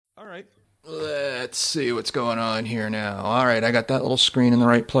right. Let's see what's going on here now. All right, I got that little screen in the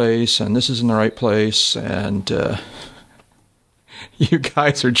right place, and this is in the right place, and you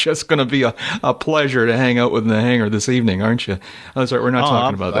guys are just going to be a pleasure to hang out with in the hangar this evening, aren't you? That's right, we're not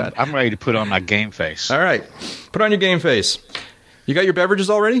talking about that. I'm ready to put on my game face. All right, put on your game face. You got your beverages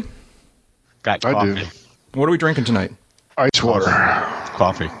already? Got coffee. I do. What are we drinking tonight? Ice water.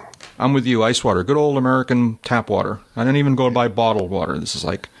 Coffee. I'm with you, ice water. Good old American tap water. I don't even go buy bottled water. This is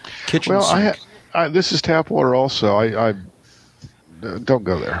like kitchen sink. This is tap water also. I don't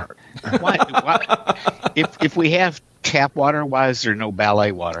go there. Why, if we have tap water, why is there no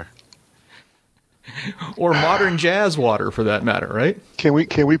ballet water? Or modern jazz water, for that matter, right? Can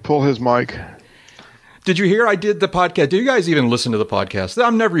we pull his mic? Did you hear I did the podcast? Do you guys even listen to the podcast?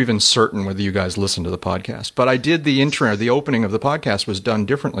 I'm never even certain whether you guys listen to the podcast, but I did the intro. The opening of the podcast was done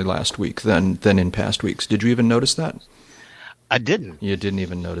differently last week than in past weeks. Did you even notice that? I didn't. You didn't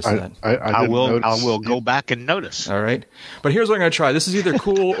even notice that. I will go back and notice. All right. But here's what I'm going to try. This is either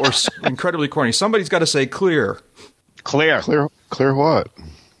cool or incredibly corny. Somebody's got to say clear. Clear what?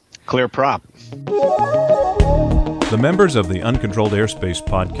 Clear prop. The members of the Uncontrolled Airspace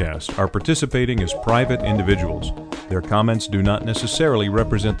podcast are participating as private individuals. Their comments do not necessarily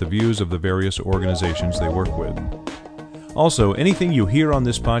represent the views of the various organizations they work with. Also, anything you hear on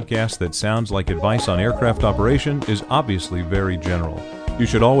this podcast that sounds like advice on aircraft operation is obviously very general. You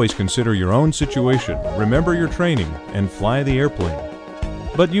should always consider your own situation, remember your training, and fly the airplane.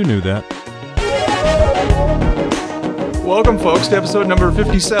 But you knew that. Welcome, folks, to episode number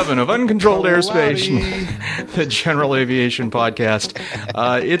 57 of Uncontrolled Airspace, the General Aviation Podcast.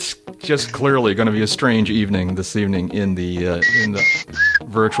 It's just clearly going to be a strange evening this evening in the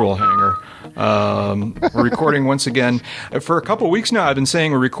virtual hangar. We're recording once again. For a couple of weeks now, I've been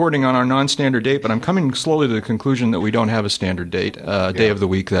saying we're recording on our non-standard date, but I'm coming slowly to the conclusion that we don't have a standard date, day of the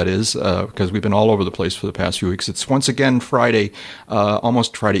week, that is, because we've been all over the place for the past few weeks. It's once again Friday,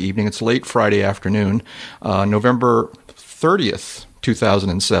 almost Friday evening. It's late Friday afternoon, November 30th,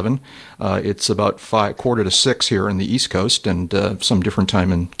 2007. It's about 5:45 here in the East Coast, and some different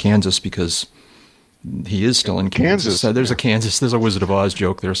time in Kansas because he is still in Kansas. There's a Wizard of Oz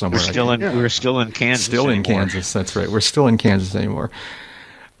joke there somewhere. We're still in Kansas. Still in Kansas. That's right. We're still in Kansas anymore.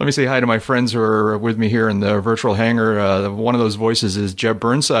 Let me say hi to my friends who are with me here in the virtual hangar. One of those voices is Jeb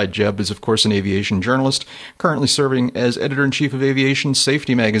Burnside. Jeb is, of course, an aviation journalist, currently serving as editor-in-chief of Aviation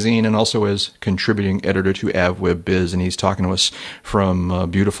Safety magazine and also as contributing editor to AvWebBiz. And he's talking to us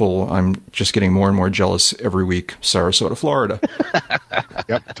from beautiful, I'm just getting more and more jealous every week, Sarasota, Florida.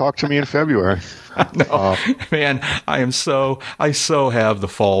 Yep, talk to me in February. No, man, I so have the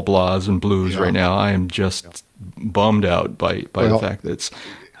fall blahs and blues right now. I am just bummed out by the fact that it's...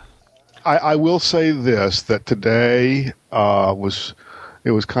 I will say this, that today was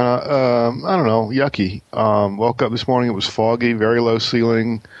kind of, I don't know, yucky. Woke up this morning, it was foggy, very low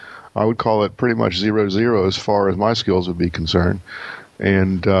ceiling. I would call it pretty much 0-0 as far as my skills would be concerned.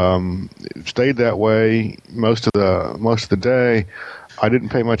 And it stayed that way most of the day. I didn't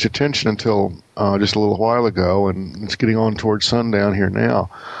pay much attention until just a little while ago, and it's getting on towards sundown here now.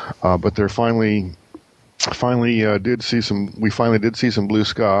 But there finally did see some blue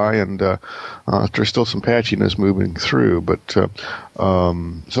sky, and there's still some patchiness moving through. But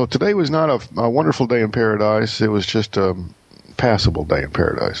so today was not a wonderful day in paradise. It was just a passable day in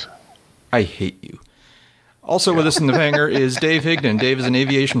paradise. I hate you. Also with us in the hangar is Dave Higdon. Dave is an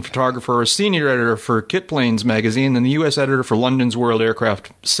aviation photographer, a senior editor for Kit Planes magazine, and the U.S. editor for London's World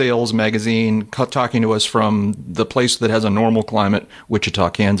Aircraft Sales magazine, talking to us from the place that has a normal climate, Wichita,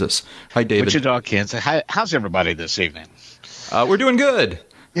 Kansas. Hi, David. Wichita, Kansas. How's everybody this evening? We're doing good.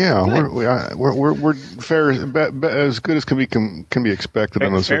 Yeah, we're fair, as good as can be expected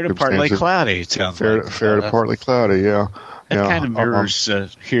in those fair to partly cloudy. It sounds fair to partly cloudy. Yeah. It kind of mirrors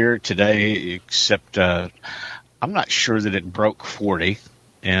here today, except I'm not sure that it broke 40,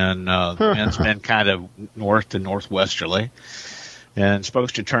 and the wind's been kind of north to northwesterly, and it's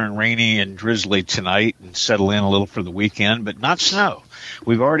supposed to turn rainy and drizzly tonight and settle in a little for the weekend, but not snow.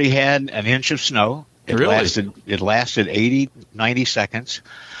 We've already had an inch of snow. It lasted 80, 90 seconds.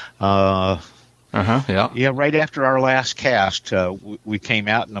 Yeah, right after our last cast, we came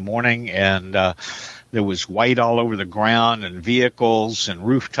out in the morning, and there was white all over the ground and vehicles and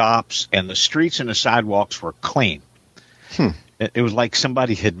rooftops, and the streets and the sidewalks were clean. It was like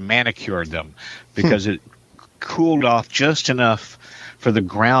somebody had manicured them because it cooled off just enough for the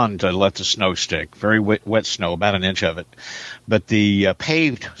ground to let the snow stick. Very wet snow, about an inch of it. But the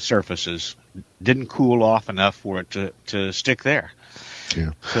paved surfaces didn't cool off enough for it to stick there.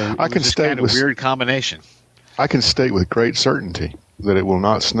 Yeah. So I can state kind of weird combination. I can state with great certainty that it will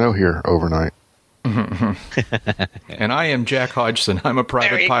not snow here overnight. And I am Jack Hodgson. I'm a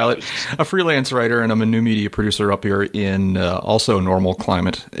private pilot, a freelance writer, and I'm a new media producer up here in also normal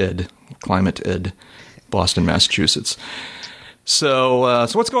Climate Ed, Boston, Massachusetts. So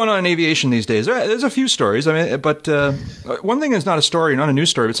what's going on in aviation these days? There's a few stories. I mean, but one thing is not a story, not a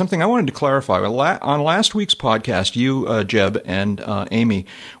news story, but something I wanted to clarify. On last week's podcast, you, Jeb, and Amy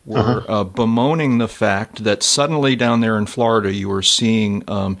were bemoaning the fact that suddenly down there in Florida you were seeing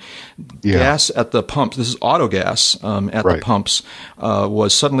gas at the pumps. This is auto gas at the pumps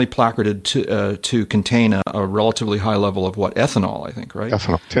was suddenly placarded to contain a relatively high level of ethanol, I think, right?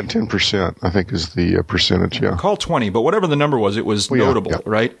 Ethanol, 10%, I think, is the percentage. Yeah, call 20, but whatever the number was, it was notable,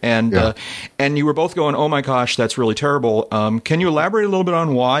 right? And and you were both going, "Oh my gosh, that's really terrible." Can you elaborate a little bit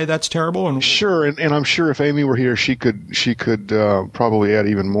on why that's terrible? Sure, and I'm sure if Amy were here, she could probably add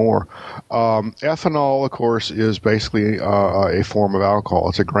even more. Ethanol, of course, is basically a form of alcohol.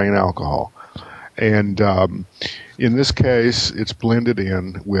 It's a grain alcohol, and in this case, it's blended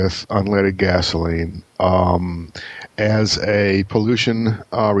in with unleaded gasoline as a pollution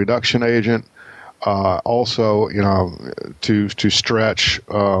reduction agent. Also, to stretch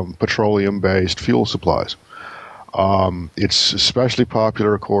petroleum-based fuel supplies. It's especially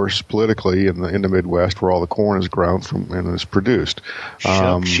popular, of course, politically in the Midwest, where all the corn is grown from and is produced.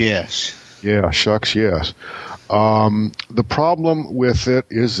 Shucks, yes. Yeah, shucks, yes. The problem with it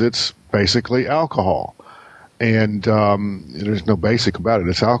is it's basically alcohol, and there's no basic about it.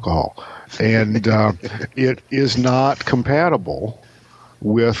 It's alcohol, and it is not compatible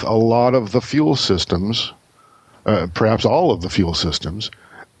with a lot of the fuel systems, perhaps all of the fuel systems,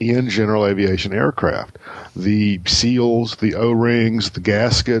 in general aviation aircraft. The seals, the O-rings, the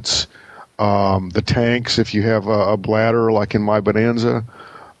gaskets, the tanks, if you have a bladder like in my Bonanza,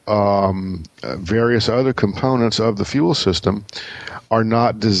 various other components of the fuel system are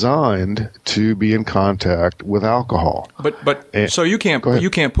not designed to be in contact with alcohol. So you can't put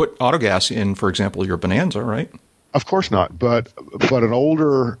autogas in, for example, your Bonanza, right? Of course not, but an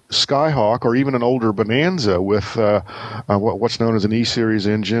older Skyhawk or even an older Bonanza with what's known as an E-Series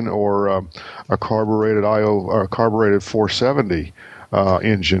engine or a carbureted carbureted 470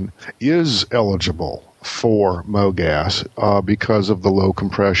 engine is eligible for MoGas because of the low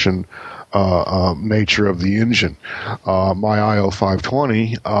compression nature of the engine. My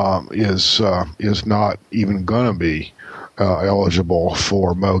IO520 is not even going to be eligible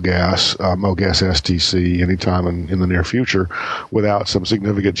for MoGas STC anytime in the near future without some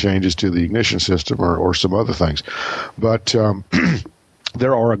significant changes to the ignition system or some other things. But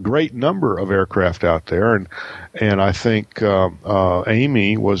there are a great number of aircraft out there, and I think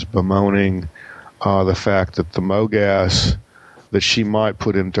Amy was bemoaning the fact that the MoGas that she might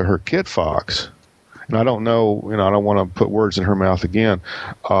put into her Kit Fox, and I don't know, I don't want to put words in her mouth again.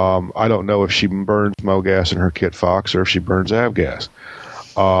 I don't know if she burns MoGas in her Kit Fox or if she burns avgas.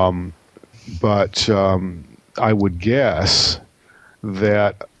 But I would guess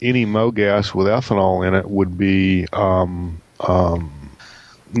that any MoGas with ethanol in it would be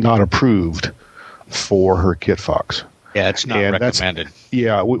not approved for her Kit Fox. Yeah, it's not recommended.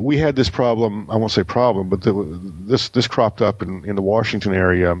 We had this problem. I won't say problem, but this cropped up in the Washington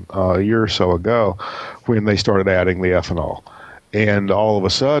area a year or so ago when they started adding the ethanol. And all of a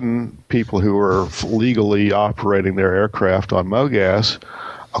sudden, people who were legally operating their aircraft on MoGas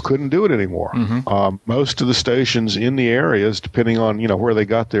couldn't do it anymore. Mm-hmm. Most of the stations in the areas, depending on where they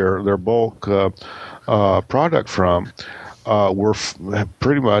got their bulk product from, were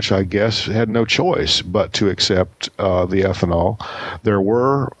pretty much, I guess, had no choice but to accept the ethanol. There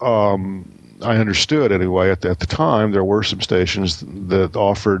were, I understood anyway, at the time, there were some stations that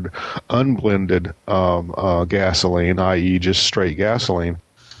offered unblended gasoline, i.e. just straight gasoline.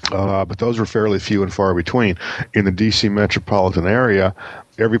 But those were fairly few and far between. In the D.C. metropolitan area,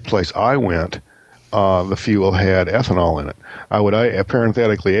 every place I went, the fuel had ethanol in it. I would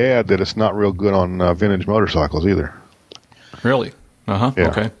parenthetically add that it's not real good on vintage motorcycles either. Really? Yeah.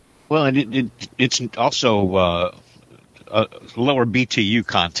 Okay. Well, and it's also lower BTU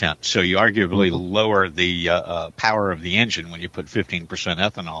content, so you arguably lower the power of the engine when you put 15%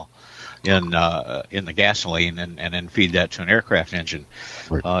 ethanol in the gasoline and then feed that to an aircraft engine.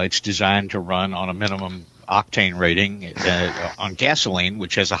 Right. It's designed to run on a minimum octane rating on gasoline,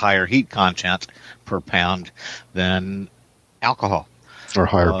 which has a higher heat content per pound than alcohol. Or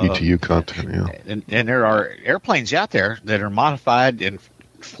higher BTU content, yeah. And there are airplanes out there that are modified and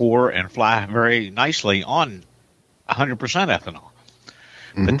fly very nicely on 100% ethanol.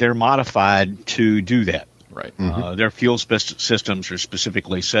 Mm-hmm. But they're modified to do that. Right. Their fuel systems are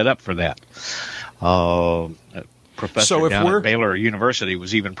specifically set up for that. professor down at Baylor University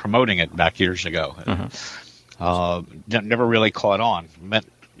was even promoting it back years ago. Never really caught on.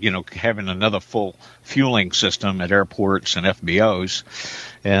 Meant, having another full fueling system at airports and FBOs,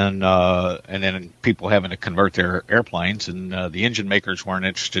 and then people having to convert their airplanes, and the engine makers weren't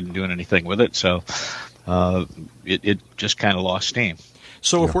interested in doing anything with it, so it just kind of lost steam.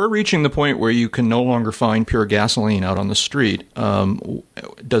 So if we're reaching the point where you can no longer find pure gasoline out on the street,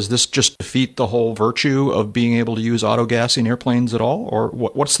 does this just defeat the whole virtue of being able to use autogas in airplanes at all, or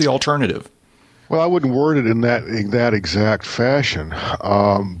what's the alternative? Well, I wouldn't word it in that exact fashion,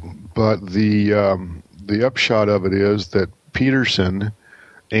 but the upshot of it is that Peterson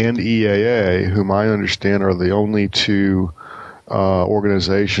and EAA, whom I understand are the only two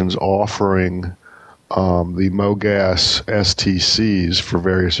organizations offering the MoGas STCs for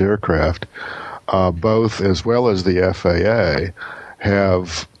various aircraft, both as well as the FAA,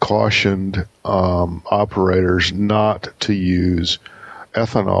 have cautioned operators not to use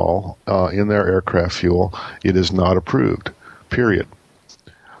ethanol in their aircraft fuel. It is not approved. Period.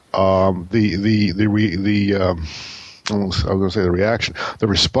 I was going to say the reaction, the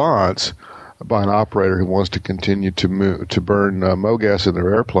response by an operator who wants to continue to burn MoGas in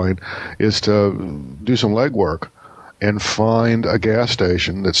their airplane is to do some legwork and find a gas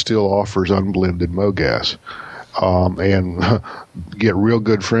station that still offers unblended MoGas, and get real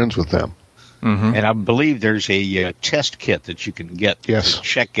good friends with them. Mm-hmm. And I believe there's a test kit that you can get to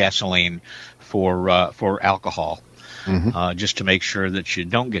check gasoline for alcohol, just to make sure that you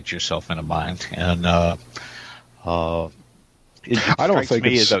don't get yourself in a bind. And it I don't think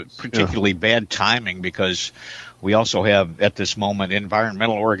me as a particularly bad timing, because we also have at this moment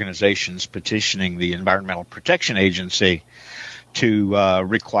environmental organizations petitioning the Environmental Protection Agency to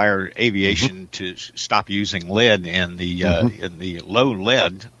require aviation to stop using lead in the low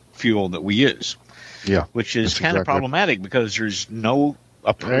lead fuel that we use. Yeah, which is kind of problematic because there's no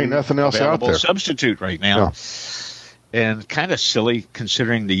approved nothing else available out there. Substitute right now. Yeah. And kind of silly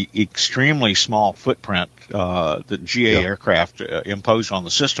considering the extremely small footprint that GA aircraft impose on the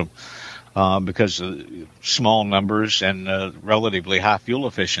system, because of small numbers and relatively high fuel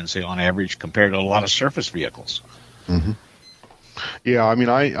efficiency on average compared to a lot of surface vehicles. Mm-hmm. Yeah, I mean,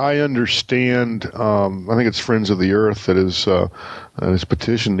 I understand. I think it's Friends of the Earth that has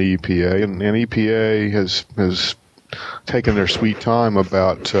petitioned the EPA, and EPA has taken their sweet time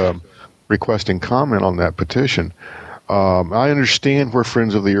about requesting comment on that petition. I understand where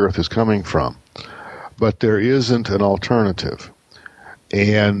Friends of the Earth is coming from, but there isn't an alternative.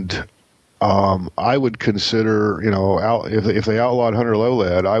 And I would consider, if they outlawed Hunter low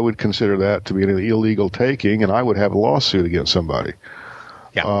lead, I would consider that to be an illegal taking, and I would have a lawsuit against somebody.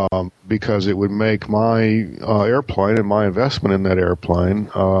 Yeah. Because it would make my airplane and my investment in that airplane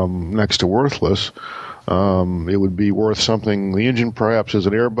next to worthless. It would be worth something. The engine perhaps as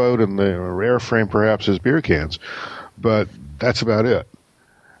an airboat, and the airframe perhaps as beer cans. But that's about it.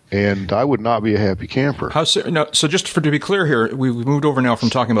 And I would not be a happy camper. So just to be clear here, we've moved over now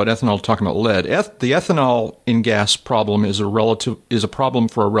from talking about ethanol to talking about lead. The ethanol in gas problem is a problem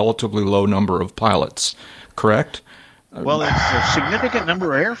for a relatively low number of pilots, correct? Well, there's a significant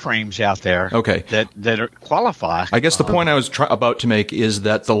number of airframes out there that qualify. I guess the point I was about to make is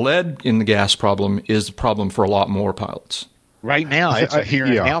that the lead in the gas problem is a problem for a lot more pilots. Right now, it's a here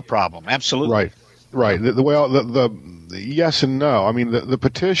and now problem. Absolutely. Right. The yes and no. I mean, the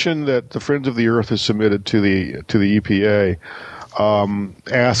petition that the Friends of the Earth has submitted to the EPA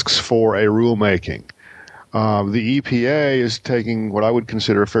asks for a rulemaking. The EPA is taking what I would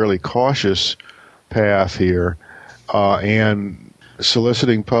consider a fairly cautious path here, and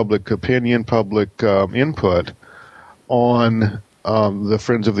soliciting public opinion, public input on the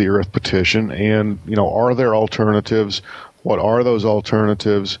Friends of the Earth petition. And are there alternatives? What are those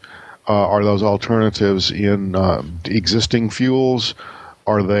alternatives? Are those alternatives in existing fuels?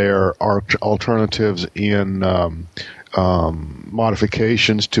 Are there alternatives in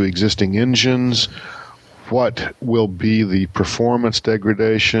modifications to existing engines? What will be the performance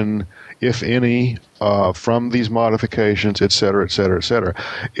degradation, if any, from these modifications, et cetera, et cetera, et cetera?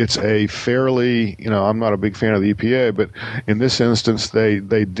 It's a fairly, I'm not a big fan of the EPA, but in this instance, they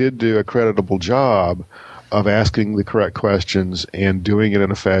did do a creditable job of asking the correct questions and doing it in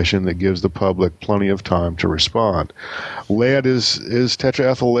a fashion that gives the public plenty of time to respond. Lead is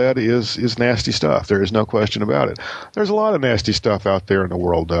tetraethyl lead is nasty stuff. There is no question about it. There's a lot of nasty stuff out there in the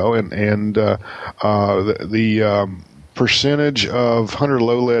world, though, and the percentage of Hunter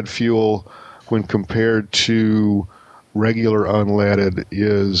low lead fuel when compared to regular unleaded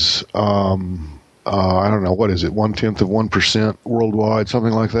is I don't know, what is it, 0.1% worldwide,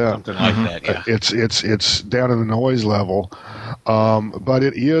 something like that. Something like that, yeah. It's down in the noise level, but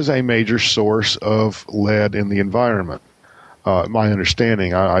it is a major source of lead in the environment. My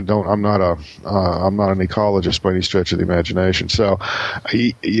understanding, I'm not an ecologist by any stretch of the imagination. So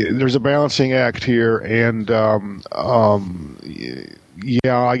there's a balancing act here, and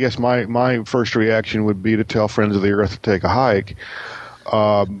I guess my first reaction would be to tell Friends of the Earth to take a hike.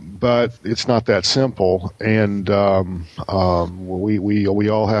 But it's not that simple, and we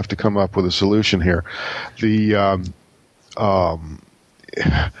all have to come up with a solution here.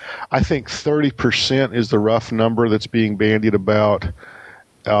 I think 30% is the rough number that's being bandied about.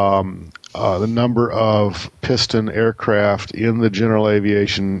 The number of piston aircraft in the general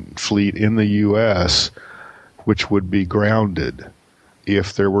aviation fleet in the U.S., which would be grounded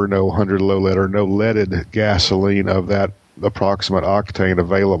if there were no 100 low lead or no leaded gasoline of that approximate octane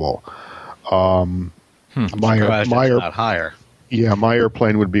available. My not higher. Yeah, my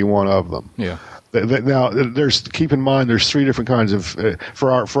airplane would be one of them. Yeah. Now, keep in mind, there's three different kinds of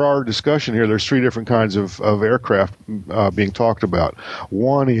for our discussion here. There's three different kinds of aircraft being talked about.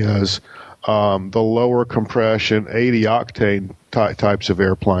 One is the lower compression 80 octane types of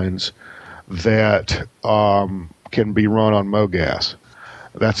airplanes that can be run on MoGas.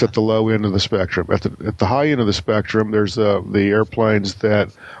 That's at the low end of the spectrum. At the high end of the spectrum, there's the airplanes that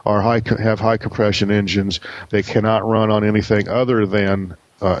have high compression engines. They cannot run on anything other than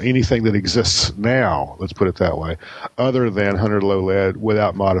anything that exists now, let's put it that way, other than 100 low lead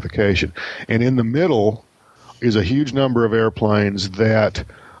without modification. And in the middle is a huge number of airplanes that,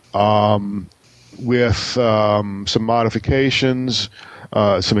 with some modifications,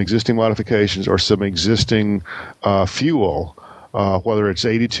 some existing modifications, or some existing fuel, whether it's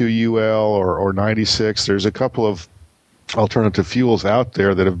 82 UL or 96, there's a couple of alternative fuels out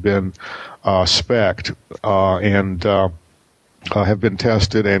there that have been spec'd and have been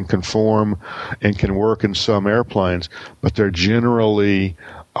tested and conform and can work in some airplanes, but they're generally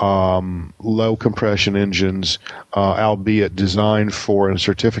low compression engines, albeit designed for and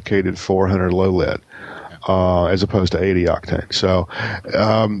certificated for 100 low lead, as opposed to 80 octane. So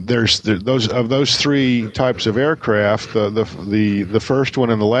there's those three types of aircraft. The first one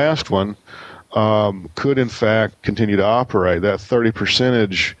and the last one could in fact continue to operate. That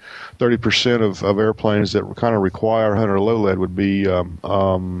 30% of airplanes that kind of require 100 low lead would be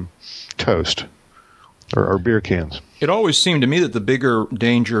toast or beer cans. It always seemed to me that the bigger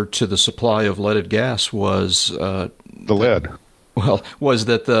danger to the supply of leaded gas was the lead. Well, was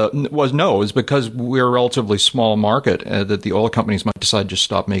because we're a relatively small market that the oil companies might decide to just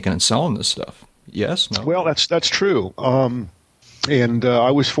stop making and selling this stuff. Yes? No? Well, that's true. And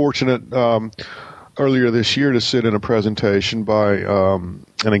I was fortunate earlier this year to sit in a presentation by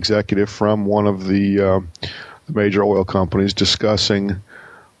an executive from one of the major oil companies discussing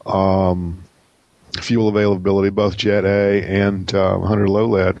fuel availability, both Jet A and 100 low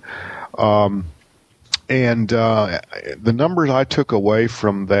lead. And the numbers I took away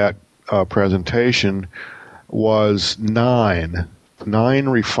from that presentation was nine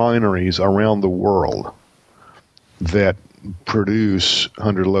refineries around the world that produce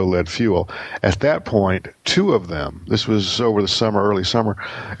 100 low lead fuel. At that point, two of them, this was over the summer, early summer,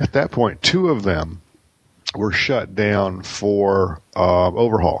 at that point, two of them were shut down for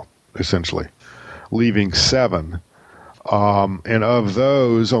overhaul, essentially, leaving seven. And of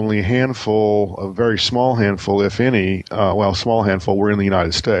those, only a handful, a very small handful, if any, small handful were in the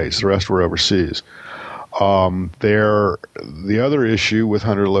United States. The rest were overseas. The other issue with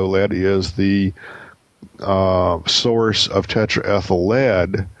 100 low lead is the source of tetraethyl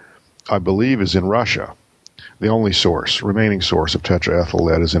lead, I believe, is in Russia. The only remaining source of tetraethyl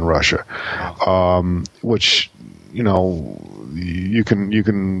lead is in Russia, which, you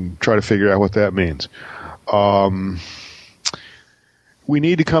can try to figure out what that means. We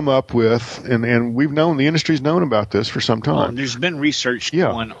need to come up with, and we've known, the industry's known about this for some time. Well, there's been research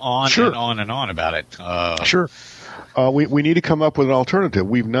going on and on and on about it. Sure. We need to come up with an alternative.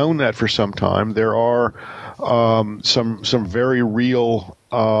 We've known that for some time. There are some very real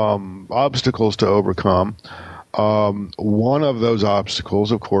obstacles to overcome. One of those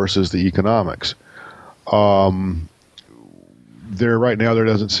obstacles, of course, is the economics. Right now there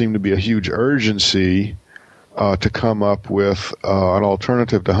doesn't seem to be a huge urgency to come up with an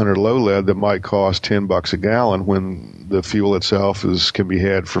alternative to 100 low lead that might cost $10 a gallon when the fuel itself can be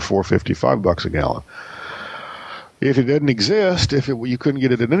had for $4.55 a gallon. If it didn't exist, you couldn't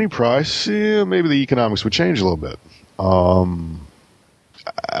get it at any price, maybe the economics would change a little bit.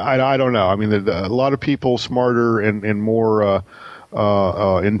 I don't know. I mean, a lot of people smarter and more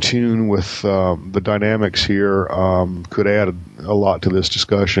in tune with the dynamics here could add a lot to this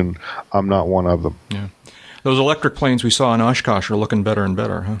discussion. I'm not one of them. Yeah. Those electric planes we saw in Oshkosh are looking better and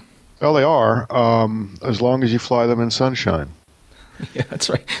better, huh? Well, they are, as long as you fly them in sunshine. Yeah, that's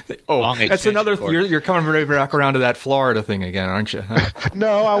right. Oh, that's another. You're coming right back around to that Florida thing again, aren't you?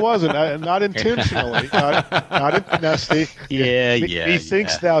 No, I wasn't. Not intentionally. Not nasty. He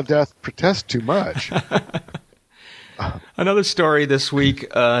thinks thou doth protest too much. Another story this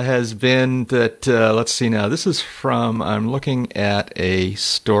week has been that, let's see now, this is from, I'm looking at a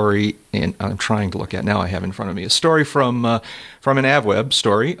story, and I'm trying to look at, now I have in front of me, a story from an AvWeb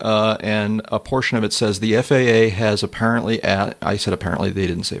story, and a portion of it says the FAA has apparently, I said apparently, they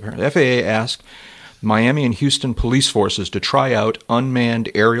didn't say apparently, the FAA asked Miami and Houston police forces to try out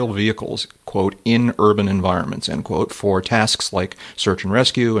unmanned aerial vehicles, quote, in urban environments, end quote, for tasks like search and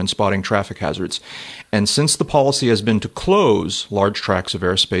rescue and spotting traffic hazards. And since the policy has been to close large tracts of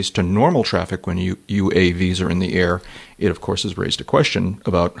airspace to normal traffic when UAVs are in the air, it, of course, has raised a question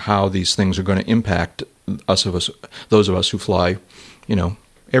about how these things are going to impact those of us who fly,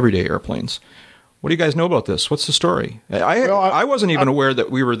 everyday airplanes. What do you guys know about this? What's the story? I wasn't even aware that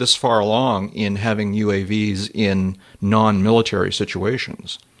we were this far along in having UAVs in non-military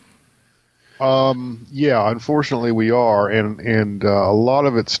situations. Yeah, unfortunately we are, and a lot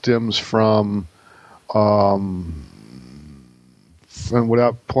of it stems from, and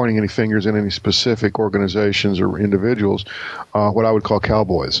without pointing any fingers in any specific organizations or individuals, what I would call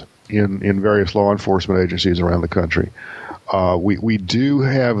cowboys in various law enforcement agencies around the country. We do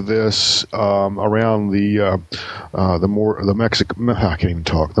have this around the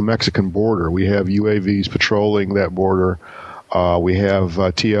Mexican border. We have UAVs patrolling that border. We have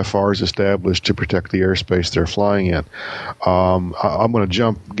TFRs established to protect the airspace they're flying in. I'm going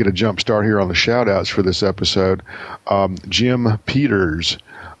to get a jump start here on the shout outs for this episode. Jim Peters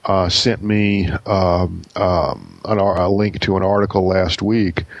sent me a link to an article last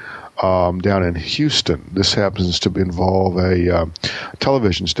week down in Houston. This happens to involve a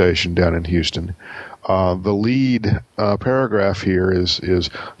television station down in Houston. The lead paragraph here is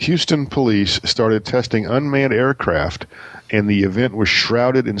Houston police started testing unmanned aircraft, and the event was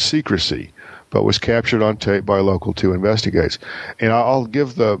shrouded in secrecy, but was captured on tape by Local 2 Investigates. And I'll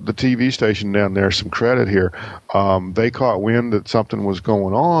give the TV station down there some credit here. They caught wind that something was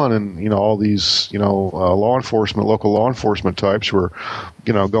going on, and all these local law enforcement types were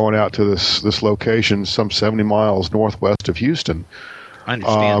going out to this location some 70 miles northwest of Houston. I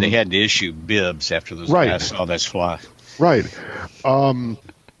understand they had to issue bibs after those guys saw this fly. Right.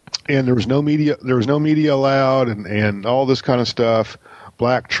 And there was no media allowed, and all this kind of stuff.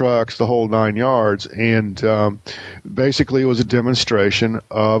 Black trucks, the whole 9 yards, and basically it was a demonstration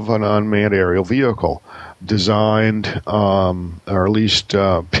of an unmanned aerial vehicle designed, or at least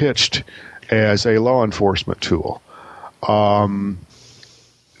pitched as a law enforcement tool.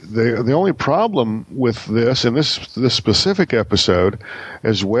 The only problem with this, and this specific episode,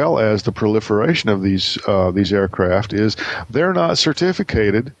 as well as the proliferation of these aircraft, is they're not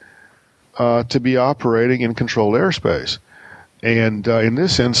certificated to be operating in controlled airspace. And in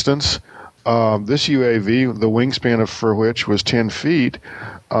this instance, this UAV, the wingspan for which was 10 feet,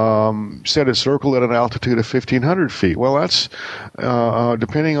 said it circled at an altitude of 1,500 feet. Well, that's,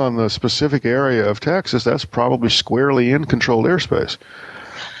 depending on the specific area of Texas, that's probably squarely in controlled airspace.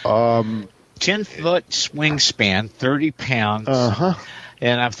 10-foot wingspan, 30 pounds. Uh-huh.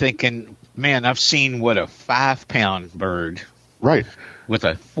 And I'm thinking, man, I've seen what a 5-pound bird right. with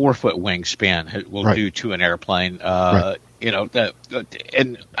a 4-foot wingspan will do to an airplane. Right.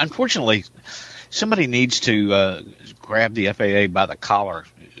 And unfortunately, somebody needs to grab the FAA by the collar,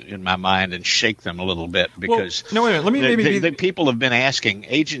 in my mind, and shake them a little bit, because the people have been asking,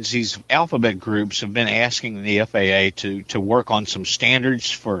 agencies, alphabet groups have been asking the FAA to work on some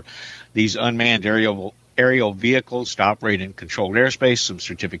standards for these unmanned aerial vehicles to operate in controlled airspace, some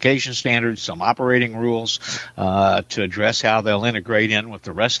certification standards, some operating rules to address how they'll integrate in with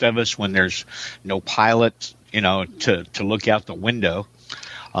the rest of us when there's no pilot, to look out the window.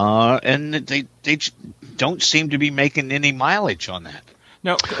 And they don't seem to be making any mileage on that.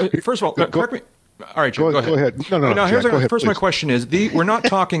 Now, first of all, correct me. All right, Jim, go ahead. No. Here's Jack, first, my question is: we're not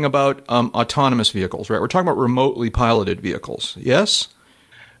talking about autonomous vehicles, right? We're talking about remotely piloted vehicles. Yes.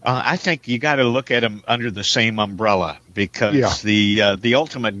 I think you got to look at them under the same umbrella, because the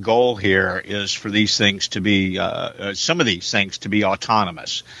ultimate goal here is for these things to be some of these things to be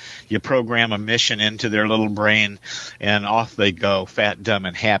autonomous. You program a mission into their little brain, and off they go, fat, dumb,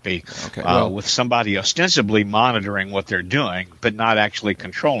 and happy, with somebody ostensibly monitoring what they're doing, but not actually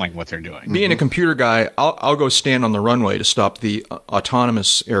controlling what they're doing. Being a computer guy, I'll go stand on the runway to stop the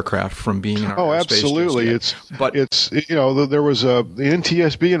autonomous aircraft from being in our airspace. Oh, absolutely. It's there was the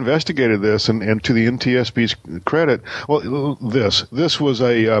NTSB investigated this, and to the NTSB's credit, well, this was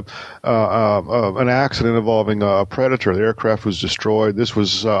an accident involving a Predator. The aircraft was destroyed. This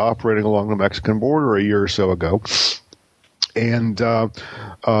was operating along the Mexican border a year or so ago. And the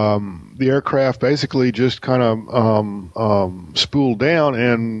aircraft basically just kind of spooled down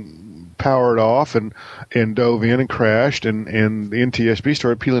and powered off and dove in and crashed. And the NTSB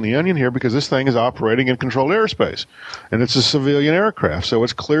started peeling the onion here because this thing is operating in controlled airspace. And it's a civilian aircraft. So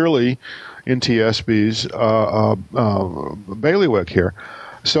it's clearly NTSB's bailiwick here.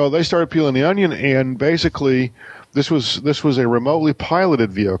 So they started peeling the onion, and basically this was a remotely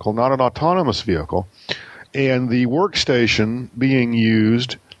piloted vehicle, not an autonomous vehicle, and the workstation being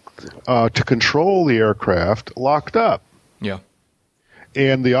used to control the aircraft locked up. Yeah.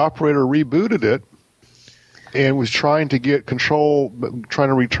 And the operator rebooted it and was trying to get control, trying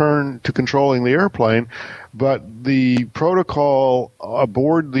to return to controlling the airplane, but the protocol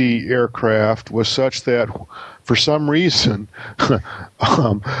aboard the aircraft was such that for some reason, the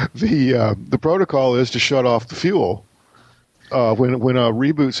protocol is to shut off the fuel when a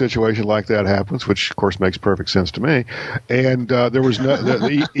reboot situation like that happens, which of course makes perfect sense to me. And there was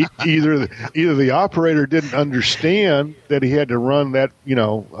either the operator didn't understand that he had to run that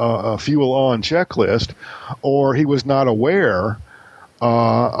fuel on checklist, or he was not aware.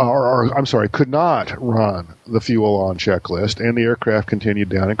 Or I'm sorry, could not run the fuel on checklist, and the aircraft continued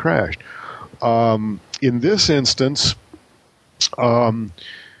down and crashed. In this instance,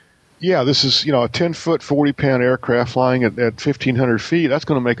 this is a 10-foot, 40-pound aircraft flying at 1,500 feet. That's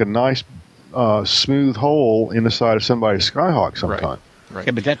going to make a nice, smooth hole in the side of somebody's Skyhawk sometime. Right.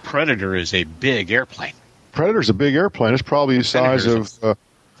 Yeah, but that Predator is a big airplane. Predator's a big airplane. It's probably the size it's got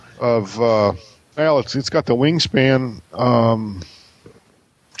the wingspan.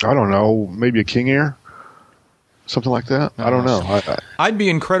 I don't know, maybe a King Air. Something like that? I don't know. I'd be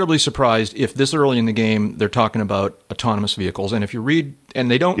incredibly surprised if this early in the game they're talking about autonomous vehicles. And if you read, and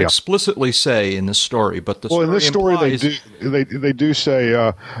they don't explicitly say in this story, but the story in this story implies, they do say they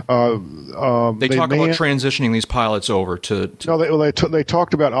talk about transitioning these pilots over to No, they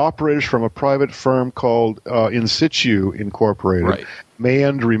talked about operators from a private firm called In Situ Incorporated,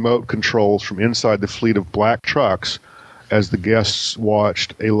 manned remote controls from inside the fleet of black trucks, as the guests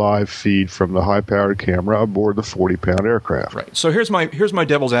watched a live feed from the high-powered camera aboard the 40-pound aircraft. Right. So here's my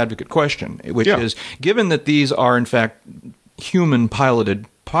devil's advocate question, which is, given that these are in fact human-piloted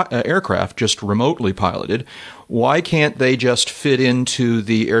aircraft, just remotely piloted, why can't they just fit into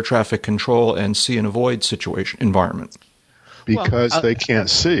the air traffic control and see and avoid environment? Because they can't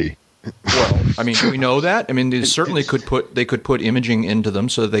see. Well, I mean, do we know that? I mean, they certainly could put imaging into them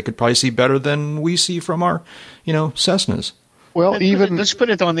so that they could probably see better than we see from our, Cessnas. Well, let's put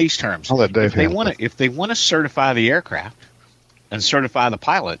it on these terms. I'll let Dave handle it. If they want to certify the aircraft and certify the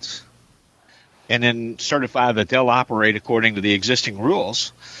pilots, and then certify that they'll operate according to the existing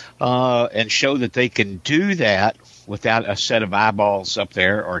rules, and show that they can do that without a set of eyeballs up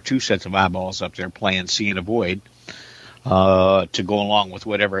there or two sets of eyeballs up there playing see and avoid, to go along with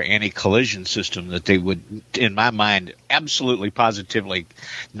whatever anti-collision system that they would, in my mind, absolutely positively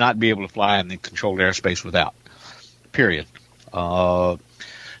not be able to fly in the controlled airspace without. Period.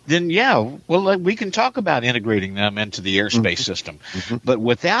 Then, we can talk about integrating them into the airspace system. Mm-hmm. But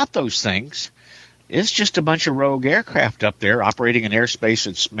without those things, it's just a bunch of rogue aircraft up there operating in airspace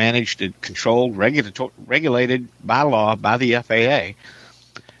that's managed and controlled, regulated by law by the FAA.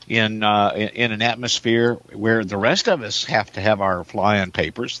 In an atmosphere where the rest of us have to have our fly-in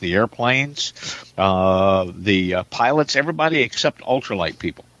papers, the airplanes, the pilots, everybody except ultralight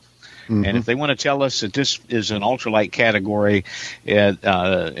people. Mm-hmm. And if they want to tell us that this is an ultralight category and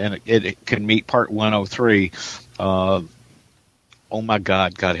it can meet Part 103, oh my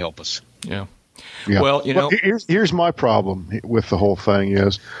God, God help us. Yeah. Well, here's my problem with the whole thing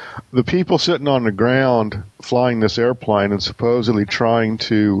is the people sitting on the ground flying this airplane and supposedly trying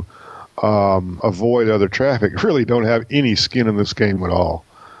to avoid other traffic really don't have any skin in this game at all.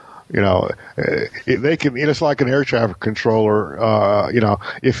 They can. It's like an air traffic controller.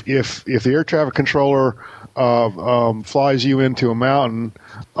 If the air traffic controller flies you into a mountain,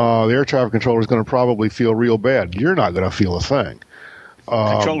 the air traffic controller is going to probably feel real bad. You're not going to feel a thing.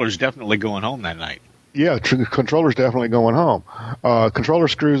 Controller's definitely going home that night. Yeah, the controller's definitely going home. Controller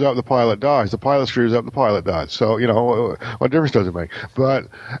screws up, the pilot dies. The pilot screws up, the pilot dies. So, what difference does it make? But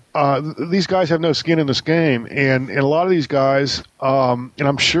these guys have no skin in this game, and a lot of these guys, and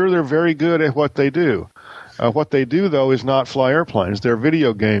I'm sure they're very good at what they do. What they do, though, is not fly airplanes. They're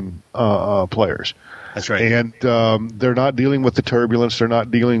video game players. That's right. And they're not dealing with the turbulence. They're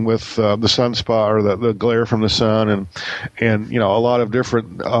not dealing with the sunspot or the glare from the sun, and a lot of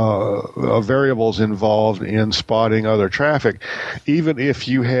different variables involved in spotting other traffic. Even if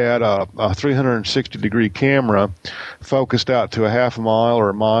you had a 360-degree camera focused out to a half a mile or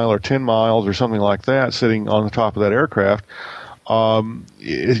a mile or 10 miles or something like that, sitting on the top of that aircraft,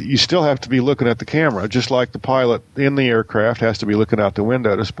 you still have to be looking at the camera, just like the pilot in the aircraft has to be looking out the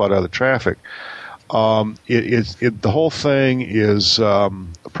window to spot other traffic. The whole thing is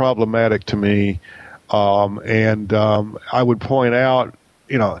problematic to me, and I would point out,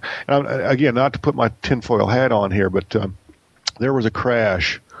 and again, not to put my tinfoil hat on here, but there was a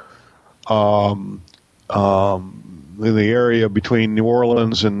crash in the area between New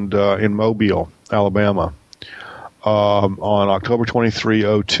Orleans and in Mobile, Alabama, on October 23,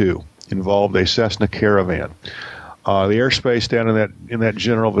 2002, involved a Cessna Caravan. The airspace down in that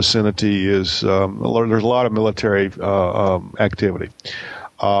general vicinity is there's a lot of military activity.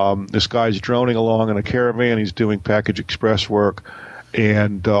 This guy's droning along in a Caravan. He's doing package express work,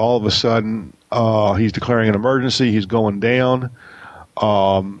 and all of a sudden he's declaring an emergency. He's going down,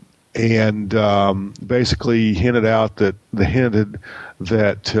 and basically hinted that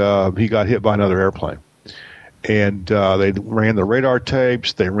he got hit by another airplane. And they ran the radar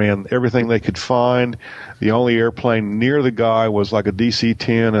tapes. They ran everything they could find. The only airplane near the guy was like a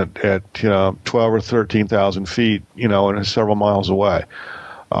DC-10 at 12 or 13,000 feet, and several miles away.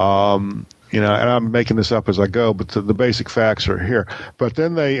 And I'm making this up as I go, but the basic facts are here. But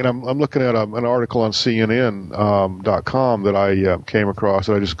then I'm looking at an article on CNN.com that I came across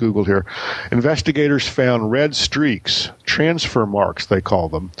that I just Googled here. Investigators found red streaks, transfer marks they call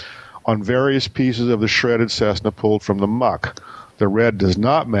them, on various pieces of the shredded Cessna pulled from the muck. The red does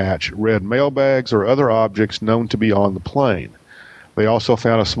not match red mailbags or other objects known to be on the plane. They also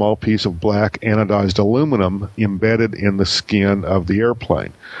found a small piece of black anodized aluminum embedded in the skin of the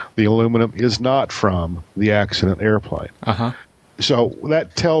airplane. The aluminum is not from the accident airplane. Uh-huh. So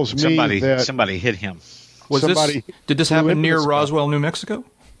that tells me that somebody hit him. Did this happen near Roswell, New Mexico?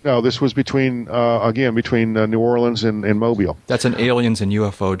 No, this was between New Orleans and Mobile. That's an aliens and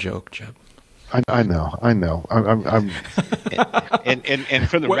UFO joke, Jeb. I know. I'm and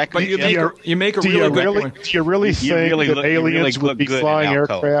for the record, but you make a really good point. Do you really think that aliens would be flying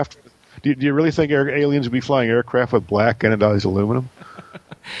aircraft? Do you really think aliens would be flying aircraft with black anodized aluminum?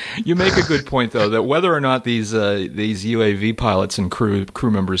 You make a good point, though, that whether or not these UAV pilots and crew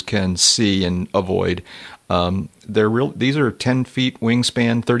members can see and avoid, these are 10 feet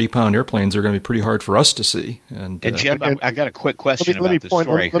wingspan, 30-pound airplanes. They're going to be pretty hard for us to see. And Jeb, I got a quick question about this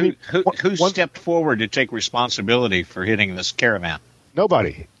story. Who stepped forward to take responsibility for hitting this Caravan?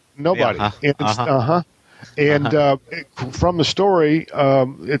 Nobody. Yeah, And from the story,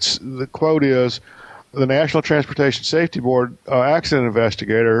 the quote is, the National Transportation Safety Board accident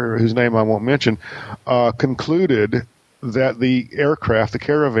investigator, whose name I won't mention, concluded that the aircraft, the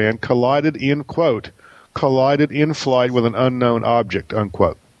Caravan, collided in flight with an unknown object,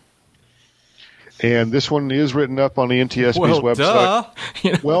 unquote. And this one is written up on the NTSB's website.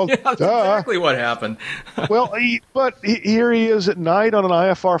 That's exactly what happened. But here he is at night on an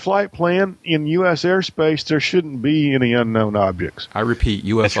IFR flight plan in U.S. airspace. There shouldn't be any unknown objects. I repeat,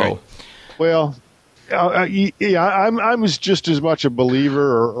 UFO. That's right. Well, I'm just as much a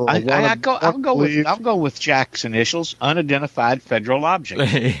believer. I'll go with Jack's initials, unidentified federal object.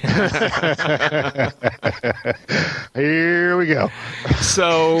 Here we go.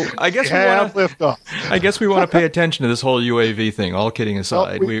 So I guess we want to pay attention to this whole UAV thing. All kidding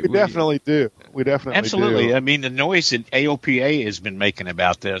aside, we definitely do. We definitely absolutely do. I mean, the noise that AOPA has been making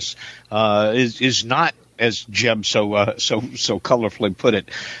about this is not, as Jeb so colorfully put it,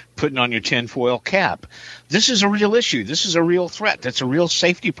 putting on your tinfoil cap. This is a real issue. This is a real threat. That's a real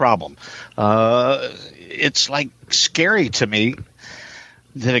safety problem. It's like scary to me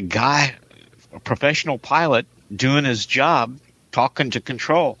that a professional pilot doing his job, talking to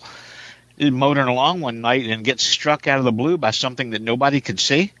control, is motoring along one night and gets struck out of the blue by something that nobody could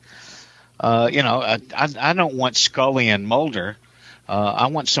see. I don't want Scully and Mulder. I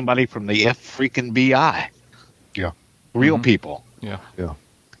want somebody from the freaking BI. Yeah. Real people. Yeah. Yep.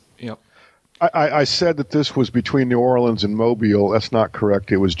 I said that this was between New Orleans and Mobile. That's not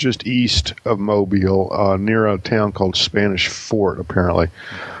correct. It was just east of Mobile, near a town called Spanish Fort, apparently.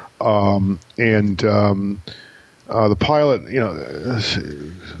 The pilot,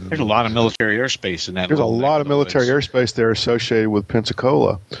 there's a lot of military airspace in that. There's a lot of military airspace there associated with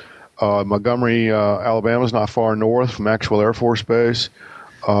Pensacola. Montgomery, Alabama is not far north from Maxwell Air Force Base.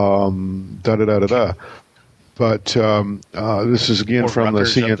 But this is again from the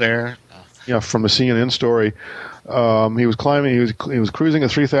CNN. From the CNN story. He was climbing. He was cruising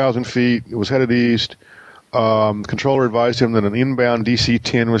at 3,000 feet. It was headed east. Controller advised him that an inbound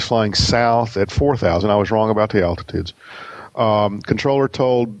DC-10 was flying south at 4,000. I was wrong about the altitudes. Controller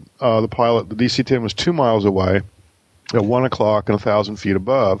told the pilot the DC-10 was 2 miles away at 1 o'clock and 1,000 feet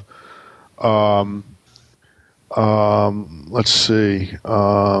above. Let's see.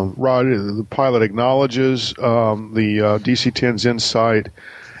 The pilot acknowledges the DC-10's in sight.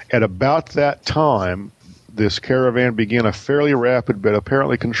 At about that time, this caravan began a fairly rapid but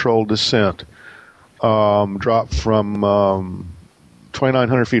apparently controlled descent. Dropped from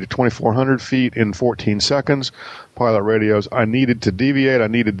 2,900 feet to 2,400 feet in 14 seconds. Pilot radios, I needed to deviate,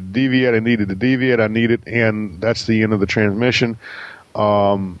 and that's the end of the transmission.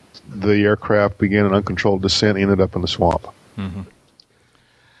 The aircraft began an uncontrolled descent, ended up in the swamp. Mm-hmm.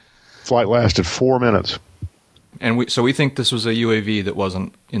 Flight lasted 4 minutes. And we think this was a UAV that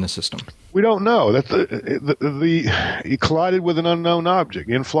wasn't in the system. We don't know. He collided with an unknown object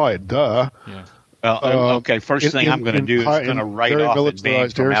in flight. Duh. Yeah. Well, okay. First thing I'm going to do is going to write off it being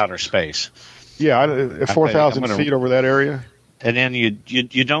from outer space. Yeah, at 4,000 feet over that area. And then you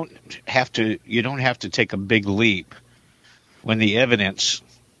don't have to take a big leap when the evidence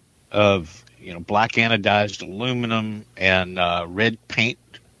of black anodized aluminum and red paint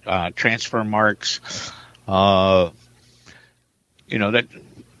transfer marks, that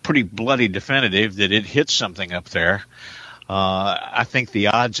pretty bloody definitive that it hit something up there. I think the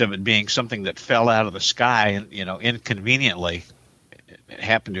odds of it being something that fell out of the sky and inconveniently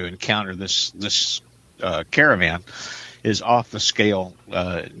happened to encounter this caravan is off the scale,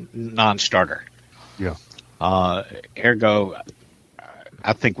 non-starter. Yeah. Ergo,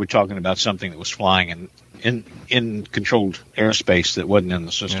 I think we're talking about something that was flying in controlled airspace that wasn't in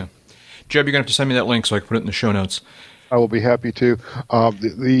the system. Yeah. Jeb, you're going to have to send me that link so I can put it in the show notes. I will be happy to.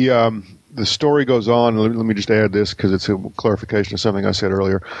 The story goes on. Let me just add this because it's a clarification of something I said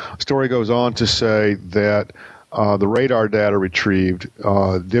earlier. The story goes on to say that the radar data retrieved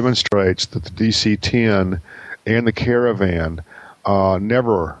demonstrates that the DC-10 and the caravan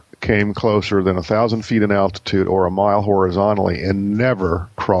never came closer than 1,000 feet in altitude or a mile horizontally and never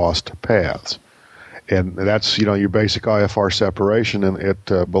crossed paths. And that's, your basic IFR separation at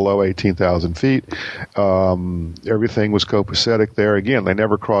below 18,000 feet. Everything was copacetic there. Again, they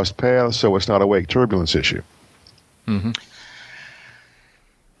never crossed paths, so it's not a wake turbulence issue. Mm-hmm.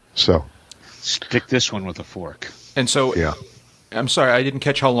 So. Stick this one with a fork. And so, yeah. I'm sorry, I didn't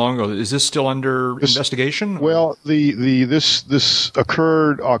catch how long ago. Is this still under investigation? Well, this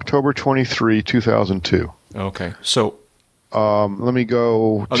occurred October 23, 2002. Okay, so. Let me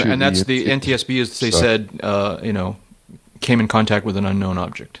go. And that's the NTSB, as they said, came in contact with an unknown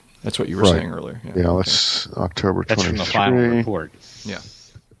object. That's what you were saying earlier. Yeah, that's October 23. That's from the final report. Yeah.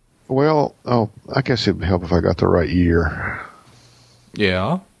 Well, I guess it'd help if I got the right year.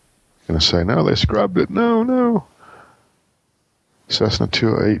 Yeah. Going to say, no, they scrubbed it. No. Cessna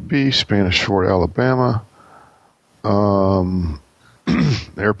 208B, Spanish Fort, Alabama.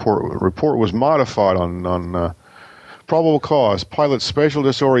 Airport report was modified on probable cause, pilot spatial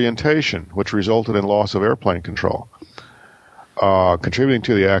disorientation, which resulted in loss of airplane control. Contributing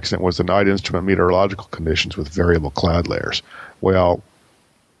to the accident was the night instrument meteorological conditions with variable cloud layers. Well,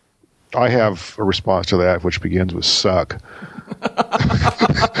 I have a response to that, which begins with suck.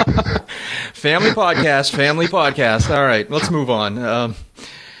 Family podcast. All right, let's move on.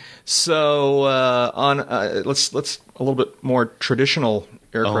 Let's a little bit more traditional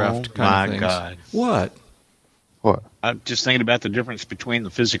aircraft kind of things. God. What? I'm just thinking about the difference between the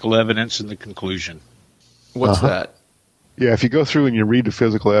physical evidence and the conclusion. What's that? Yeah, if you go through and you read the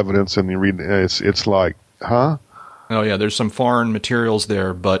physical evidence and you read, it's like, huh? Oh yeah, there's some foreign materials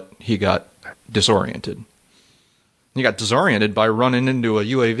there, but he got disoriented. He got disoriented by running into a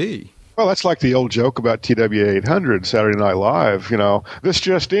UAV. Well, that's like the old joke about TWA-800, Saturday Night Live. This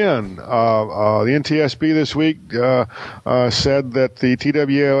just in. The NTSB this week said that the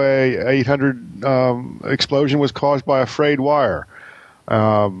TWA-800 explosion was caused by a frayed wire.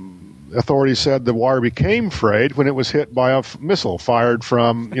 Authorities said the wire became frayed when it was hit by a missile fired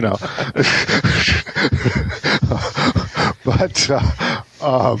from, But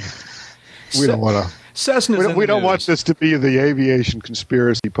we don't want to. Cessna's we don't want this to be the aviation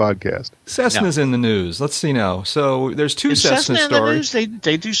conspiracy podcast. Cessna's in the news. Let's see now. So there's two Cessna stories. They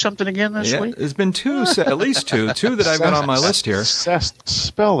do something again this week? There's been at least two that I've got on my list here.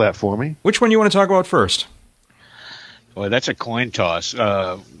 Spell that for me. Which one do you want to talk about first? Well, that's a coin toss.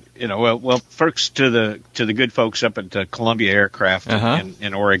 Well, first to the good folks up at Columbia Aircraft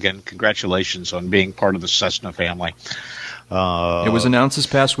in Oregon. Congratulations on being part of the Cessna family. It was announced this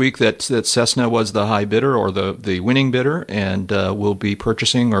past week that Cessna was the high bidder or the winning bidder, and will be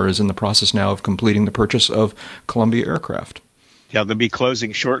purchasing or is in the process now of completing the purchase of Columbia Aircraft. Yeah, they'll be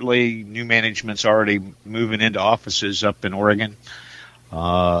closing shortly. New management's already moving into offices up in Oregon.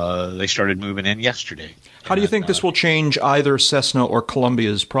 They started moving in yesterday. How do you think this will change either Cessna or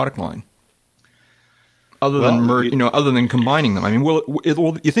Columbia's product line? Other than combining them, I mean,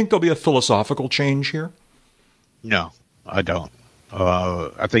 will you think there'll be a philosophical change here? No, I don't.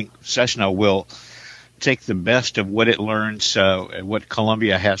 I think Cessna will take the best of what it learns, what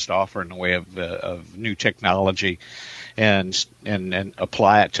Columbia has to offer in the way of new technology, and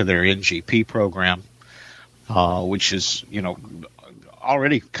apply it to their NGP program, which is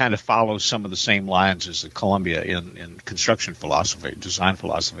already kind of follows some of the same lines as the Columbia in construction philosophy, design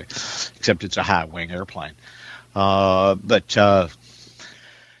philosophy, except it's a high-wing airplane. But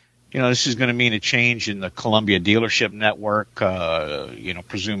this is going to mean a change in the Columbia dealership network.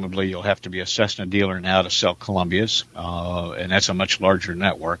 Presumably you'll have to be a Cessna dealer now to sell Columbias, and that's a much larger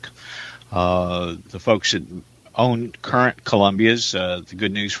network. The folks that own current Columbias, the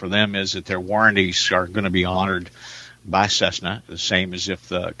good news for them is that their warranties are going to be honored by Cessna, the same as if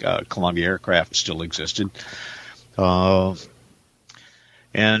the Columbia Aircraft still existed. And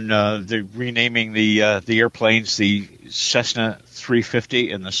they're renaming the airplanes the Cessna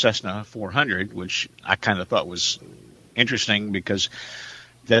 350 and the Cessna 400, which I kind of thought was interesting because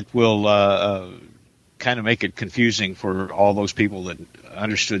that will kind of make it confusing for all those people that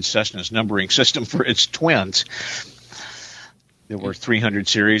understood Cessna's numbering system for its twins. There were 300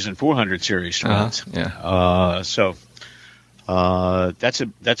 series and 400 series twins. So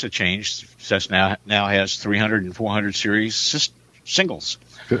that's a change. Cessna now has 300 and 400 series singles.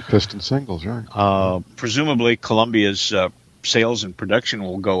 Piston singles, right. Presumably Columbia's sales and production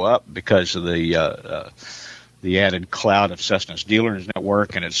will go up because of the added cloud of Cessna's dealers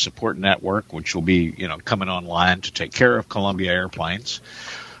network and its support network, which will be coming online to take care of Columbia airplanes.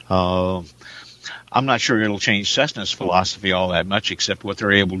 I'm not sure it'll change Cessna's philosophy all that much, except what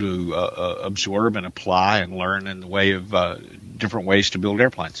they're able to absorb and apply and learn in the way of different ways to build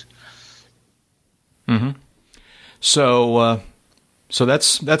airplanes. Mm-hmm. So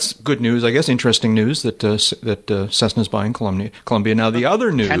that's good news, I guess. Interesting news that Cessna's buying Columbia. Now the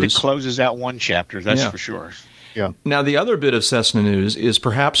other news kind of closes out one chapter, that's for sure. Yeah. Now the other bit of Cessna news is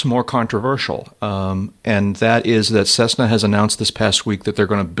perhaps more controversial, and that is that Cessna has announced this past week that they're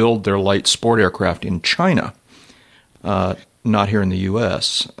going to build their light sport aircraft in China, not here in the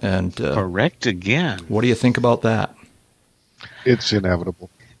U.S. And correct again. What do you think about that? It's inevitable.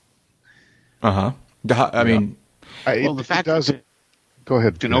 The fact doesn't. Go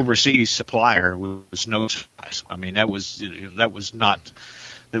ahead. An overseas supplier was no surprise. I mean, that was not.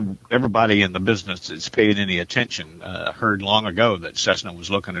 Everybody in the business that's paid any attention heard long ago that Cessna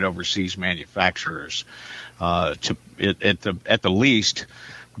was looking at overseas manufacturers to at the least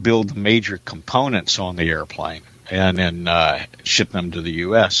build major components on the airplane and then ship them to the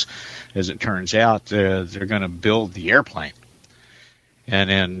U.S. As it turns out, they're going to build the airplane and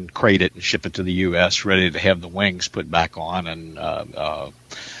then crate it and ship it to the U.S. ready to have the wings put back on and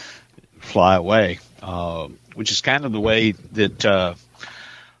fly away, which is kind of the way that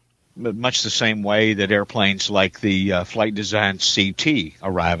much the same way that airplanes like the Flight Design CT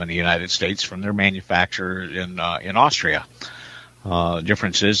arrive in the United States from their manufacturer in Austria.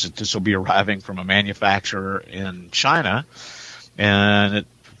 Difference is that this will be arriving from a manufacturer in China, and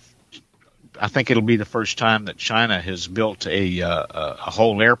I think it'll be the first time that China has built a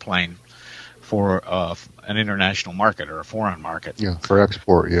whole airplane for an international market or a foreign market. Yeah, for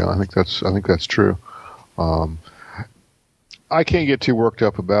export. Yeah, I think that's true. I can't get too worked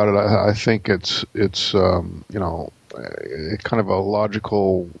up about it. I think it's kind of a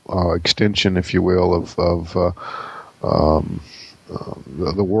logical extension, if you will, of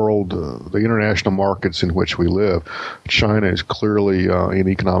the world, the international markets in which we live. China is clearly an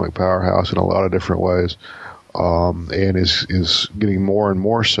economic powerhouse in a lot of different ways, and is getting more and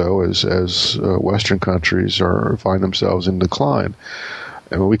more so as Western countries find themselves in decline.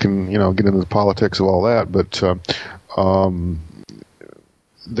 And we can get into the politics of all that, but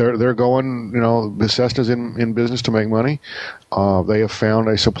they're going. Cessna's in business to make money. They have found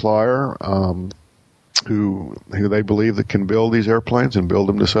a supplier who they believe that can build these airplanes and build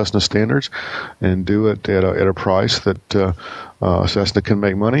them to Cessna standards and do it at a price that Cessna can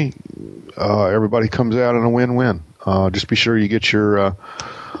make money. Everybody comes out in a win-win. Just be sure you get your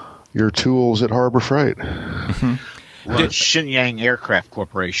tools at Harbor Freight. Mm-hmm. Well, Shenyang Aircraft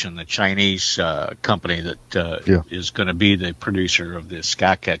Corporation, the Chinese company that is going to be the producer of the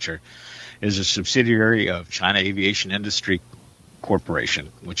Skycatcher, is a subsidiary of China Aviation Industry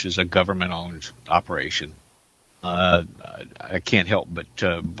Corporation, which is a government-owned operation. I can't help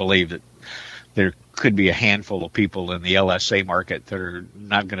but believe that there could be a handful of people in the LSA market that are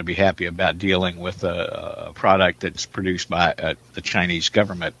not going to be happy about dealing with a product that's produced by the Chinese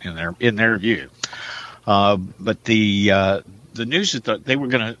government in their view. But the news that they were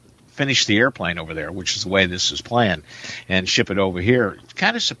going to finish the airplane over there, which is the way this is planned, and ship it over here,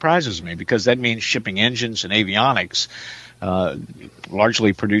 kind of surprises me, because that means shipping engines and avionics,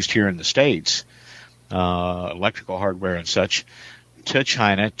 largely produced here in the States, electrical hardware and such, to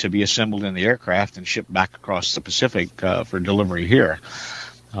China to be assembled in the aircraft and shipped back across the Pacific for delivery here.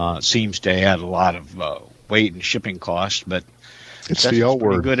 Seems to add a lot of weight and shipping costs, but it's the L word.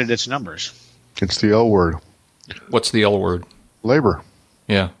 Pretty good at its numbers. It's the L word. What's the L word? Labor.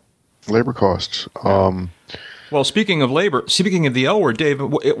 Yeah. Labor costs. Well, speaking of labor, speaking of the L word, Dave,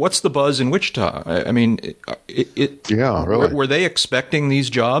 what's the buzz in Wichita? I mean, yeah, really. Were they expecting these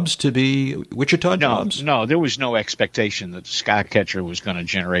jobs to be Wichita jobs? No, there was no expectation that the Skycatcher was going to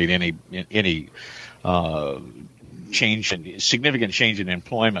generate any significant change in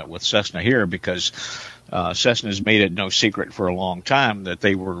employment with Cessna here, because Cessna has made it no secret for a long time that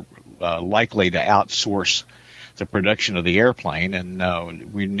they were likely to outsource the production of the airplane,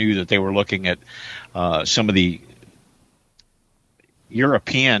 and we knew that they were looking at some of the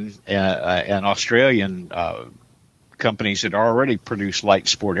European and Australian companies that already produce light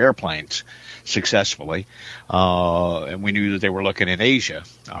sport airplanes successfully, and we knew that they were looking in Asia.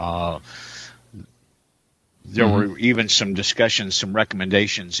 There were even some discussions, some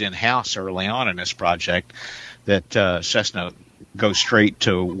recommendations in-house early on in this project that Cessna go straight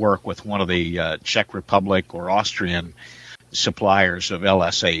to work with one of the Czech Republic or Austrian suppliers of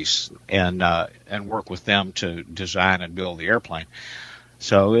LSAs and work with them to design and build the airplane.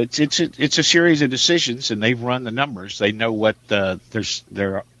 So it's a series of decisions, and they've run the numbers. They know what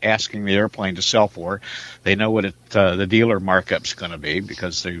they're asking the airplane to sell for. They know what the dealer markup's going to be,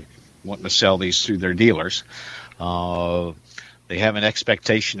 because they want to sell these through their dealers. They have an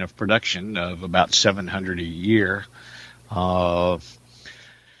expectation of production of about 700 a year.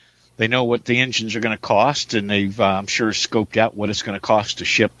 They know what the engines are going to cost, and they've, I'm sure, scoped out what it's going to cost to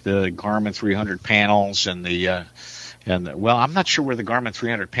ship the Garmin 300 panels and well, I'm not sure where the Garmin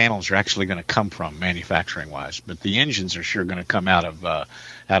 300 panels are actually going to come from manufacturing-wise, but the engines are sure going to come out of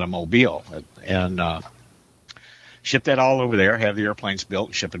Mobile, and ship that all over there, have the airplanes built,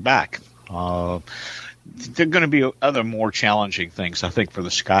 and ship it back. There are going to be other more challenging things, I think, for the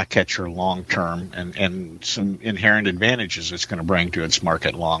Skycatcher long term, and some inherent advantages it's going to bring to its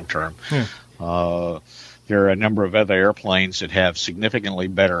market long term. Yeah. There are a number of other airplanes that have significantly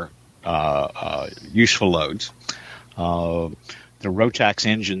better useful loads. The Rotax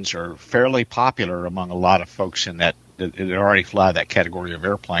engines are fairly popular among a lot of folks in that already fly that category of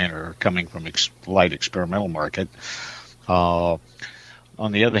airplane or are coming from light experimental market.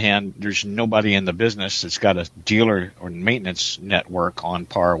 On the other hand, there's nobody in the business that's got a dealer or maintenance network on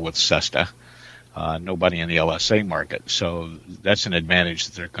par with Cessna. Nobody in the LSA market. So that's an advantage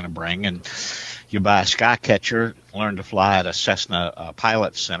that they're going to bring. And you buy a Skycatcher, learn to fly at a Cessna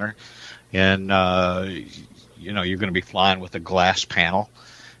pilot center, and you're going to be flying with a glass panel,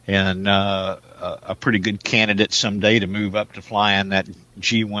 and a pretty good candidate someday to move up to flying that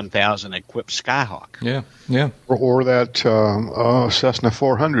G1000 equipped Skyhawk. Yeah. Or that Cessna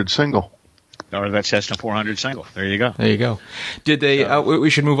 400 single. Or that Cessna 400 single. There you go. Did they? We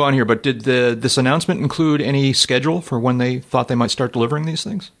should move on here. But did this announcement include any schedule for when they thought they might start delivering these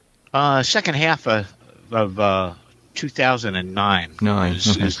things? Second half of 2009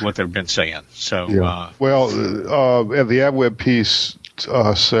 is what they've been saying. So, yeah. The AvWeb piece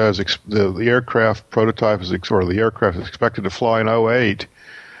says the aircraft prototype the aircraft is expected to fly in 2008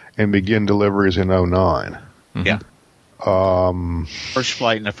 and begin deliveries in 2009. Mm-hmm. Yeah. First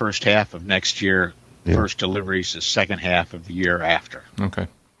flight in the first half of next year. Yeah. First deliveries the second half of the year after. Okay.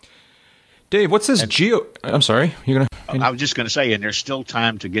 Dave, what's this I'm sorry. I was just going to say, and there's still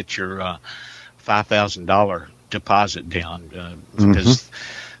time to get your $5,000 deposit down because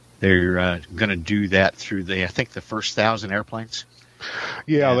they're going to do that through I think the first 1,000 airplanes.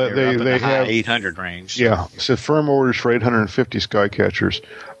 Yeah, they high have 800 range. So. Yeah, so firm orders for 850 Skycatchers.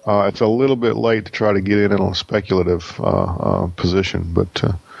 It's a little bit late to try to get in on a speculative position, but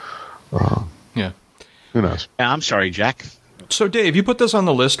yeah, who knows? I'm sorry, Jack. So, Dave, you put this on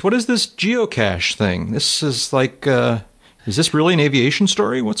the list. What is this geocache thing? This is like, is this really an aviation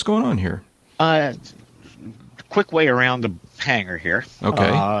story? What's going on here? Quick way around the hangar here.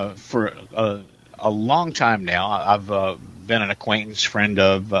 Okay. For a long time now, I've been an acquaintance, friend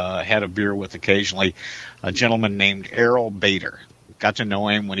of, had a beer with occasionally, a gentleman named Errol Bader. Got to know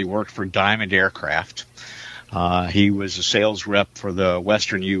him when he worked for Diamond Aircraft. He was a sales rep for the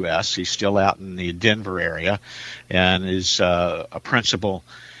Western U.S. He's still out in the Denver area and is a principal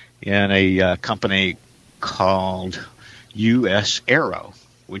in a company called U.S. Aero,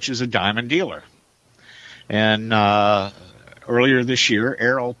 which is a diamond dealer. And earlier this year,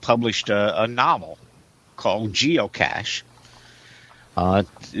 Errol published a novel called Geocache.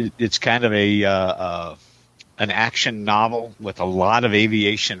 It's kind of an action novel with a lot of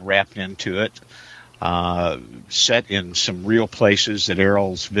aviation wrapped into it. Set in some real places that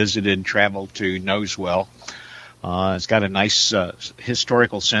Errol's visited, traveled to, knows well. It's got a nice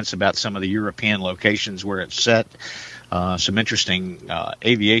historical sense about some of the European locations where it's set. Some interesting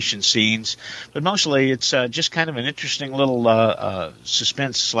aviation scenes, but mostly it's just kind of an interesting little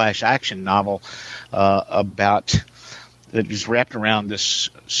suspense/action novel about that is wrapped around this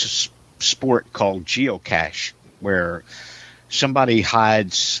sport called geocache, where somebody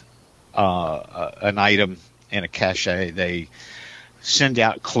hides an item in a cache. They send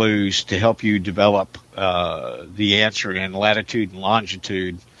out clues to help you develop the answer in latitude and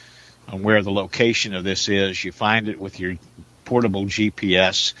longitude on where the location of this is. You find it with your portable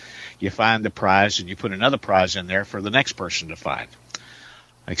GPS. You find the prize, and you put another prize in there for the next person to find.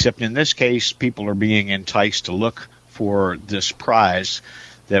 Except in this case, people are being enticed to look for this prize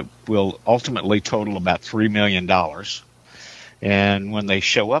that will ultimately total about $3 million. And when they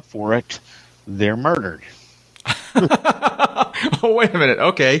show up for it, they're murdered. Oh, wait a minute.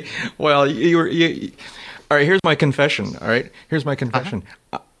 Okay. Well, you all right, here's my confession. All right. Here's my confession.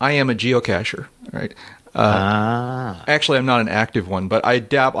 I am a geocacher. All right. Actually, I'm not an active one, but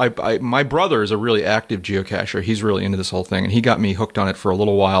my brother is a really active geocacher. He's really into this whole thing, and he got me hooked on it for a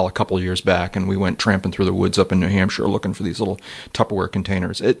little while a couple of years back, and we went tramping through the woods up in New Hampshire looking for these little Tupperware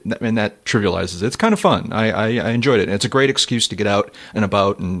containers. And that trivializes it. It's kind of fun. I enjoyed it. And it's a great excuse to get out and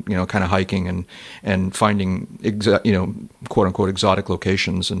about and, kind of hiking and finding, quote unquote, exotic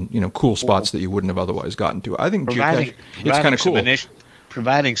locations and, cool spots that you wouldn't have otherwise gotten to. I think geocaching, it's kind of cool.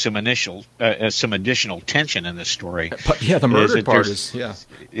 Providing some additional tension in the story. But yeah, the murder part is Wait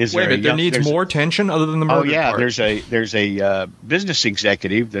a minute, there needs more tension other than the murder part. There's a business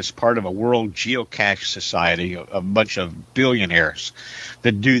executive that's part of a World Geocache Society, a bunch of billionaires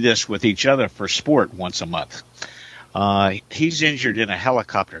that do this with each other for sport once a month. He's injured in a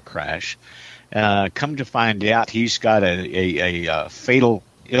helicopter crash. Come to find out, he's got a fatal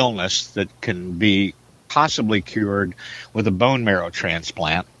illness that can be possibly cured with a bone marrow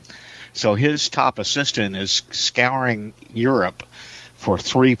transplant. So his top assistant is scouring Europe for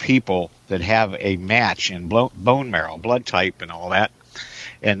 3 people that have a match in bone marrow, blood type and all that.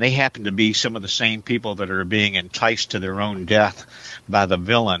 And they happen to be some of the same people that are being enticed to their own death by the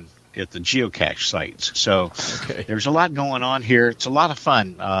villain at the geocache sites. So There's a lot going on here. It's a lot of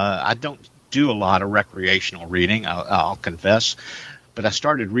fun. I don't do a lot of recreational reading, I'll confess. But I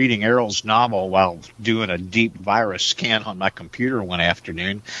started reading Errol's novel while doing a deep virus scan on my computer one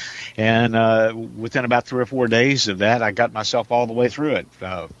afternoon. And within about 3 or 4 days of that, I got myself all the way through it.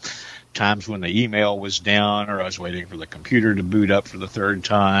 Times when the email was down, or I was waiting for the computer to boot up for the 3rd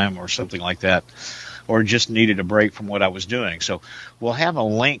time, or something like that, or just needed a break from what I was doing. So we'll have a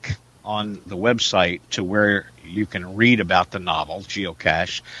link on the website to where you can read about the novel,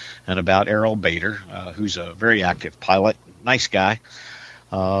 Geocache, and about Errol Bader, who's a very active pilot, nice guy,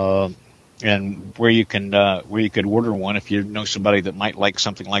 and where you could order one if you know somebody that might like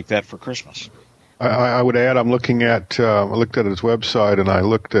something like that for Christmas. I would add, I looked at his website, and I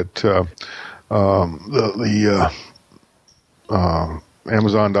looked at the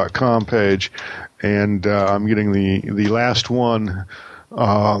Amazon.com page, and I'm getting the last one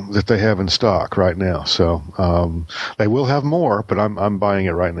that they have in stock right now. So they will have more, but I'm buying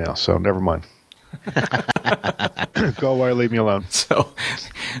it right now. So never mind. Go away, leave me alone. So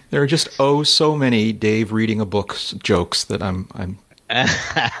there are just so many Dave reading a book jokes that I'm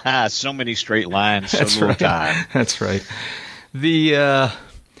so many straight lines, so little time. That's right. That's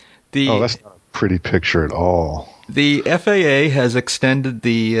not a pretty picture at all. The FAA has extended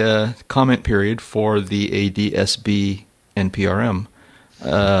the comment period for the ADS-B NPRM.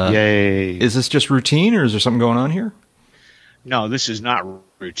 Yay. Is this just routine, or is there something going on here? No, this is not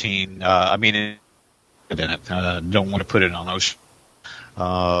routine. Don't want to put it on those.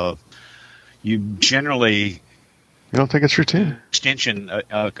 You generally... You don't think it's routine? Extension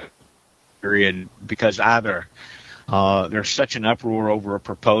period, because either there's such an uproar over a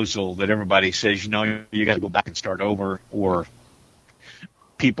proposal that everybody says, you got to go back and start over, or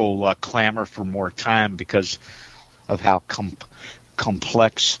people clamor for more time because of how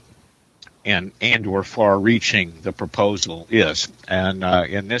complex and or far-reaching the proposal is. And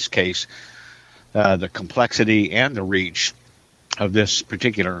in this case, the complexity and the reach of this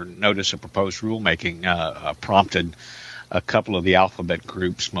particular notice of proposed rulemaking prompted a couple of the alphabet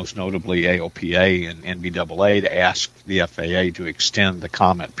groups, most notably AOPA and NBAA, to ask the FAA to extend the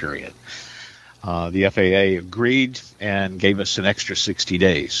comment period. The FAA agreed and gave us an extra 60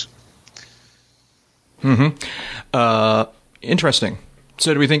 days. Interesting.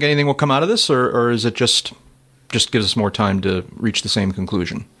 So do we think anything will come out of this, or is it just gives us more time to reach the same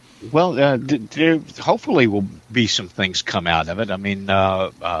conclusion? Well, there hopefully will be some things come out of it. I mean,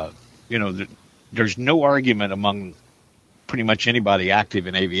 there's no argument among pretty much anybody active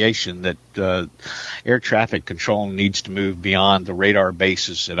in aviation that air traffic control needs to move beyond the radar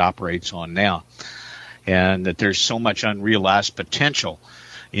basis it operates on now, and that there's so much unrealized potential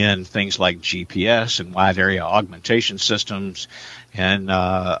in things like GPS and wide area augmentation systems and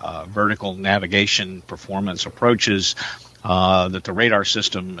vertical navigation performance approaches that the radar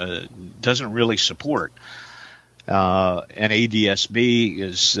system doesn't really support. And ADS-B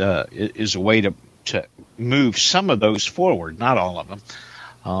is a way to move some of those forward, not all of them,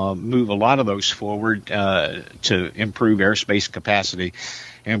 move a lot of those forward to improve airspace capacity,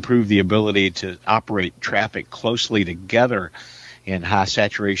 improve the ability to operate traffic closely together in high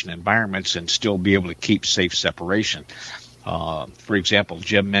saturation environments and still be able to keep safe separation. For example,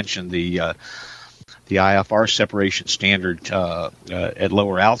 Jim mentioned the IFR separation standard at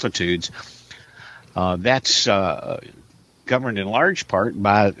lower altitudes. That's governed in large part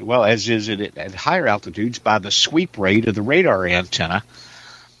by, well, as is it at higher altitudes, by the sweep rate of the radar antenna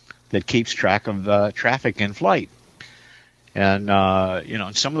that keeps track of traffic in flight. And,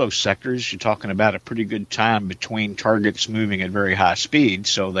 in some of those sectors, you're talking about a pretty good time between targets moving at very high speed,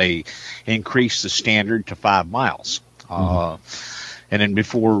 so they increase the standard to 5 miles. And then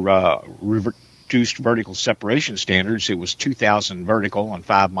before reduced vertical separation standards, it was 2,000 vertical and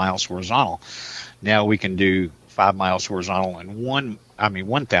 5 miles horizontal. Now we can do 5 miles horizontal and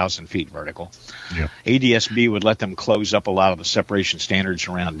 1,000 feet vertical. Yeah. ADS-B would let them close up a lot of the separation standards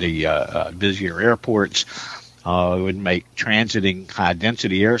around the busier airports. It would make transiting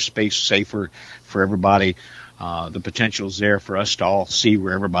high-density airspace safer for everybody. The potential is there for us to all see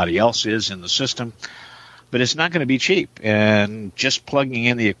where everybody else is in the system. But it's not going to be cheap. And just plugging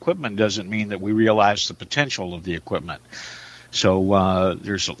in the equipment doesn't mean that we realize the potential of the equipment. So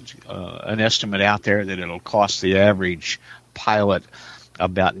there's an estimate out there that it'll cost the average pilot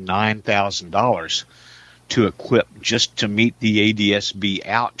about $9,000 to equip just to meet the ADS-B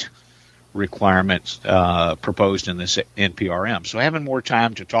out requirements proposed in this NPRM. So having more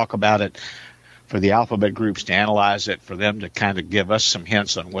time to talk about it, for the alphabet groups to analyze it, for them to kind of give us some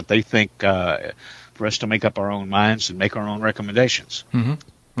hints on what they think, for us to make up our own minds and make our own recommendations. Mm-hmm.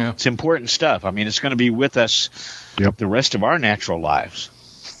 Yeah. It's important stuff. I mean, it's going to be with us the rest of our natural lives.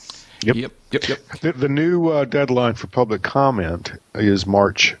 Yep. The new deadline for public comment is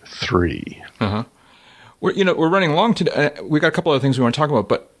March 3. Uh-huh. We're running long today. We got a couple other things we want to talk about,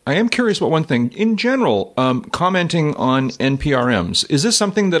 but I am curious about one thing. In general, commenting on NPRMs, is this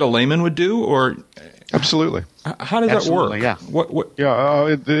something that a layman would do, or? Absolutely. How does that work? Yeah. What?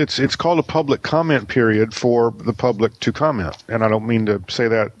 Yeah, it's called a public comment period for the public to comment, and I don't mean to say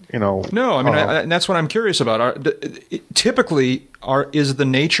that, No, I mean that's what I'm curious about. Typically, is the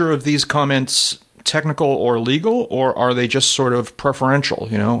nature of these comments technical or legal, or are they just sort of preferential?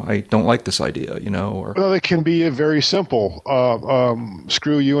 I don't like this idea. Or well, it can be a very simple.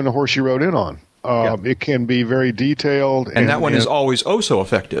 Screw you and the horse you rode in on. It can be very detailed, and that one is always so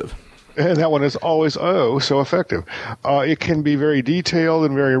effective. And that one is always so effective. It can be very detailed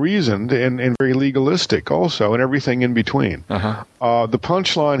and very reasoned and very legalistic also, and everything in between. Uh-huh. The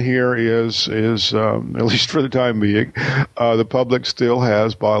punchline here is at least for the time being, the public still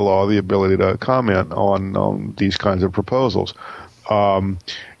has by law the ability to comment on these kinds of proposals. You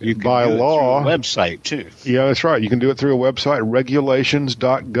can by do it law, through a website too. Yeah, that's right. You can do it through a website,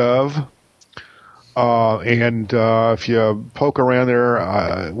 regulations.gov. If you poke around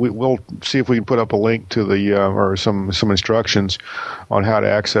there, we'll see if we can put up a link to the or some instructions on how to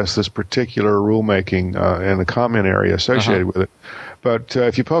access this particular rulemaking and the comment area associated with it. But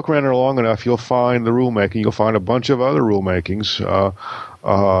if you poke around there long enough, you'll find the rulemaking. You'll find a bunch of other rulemakings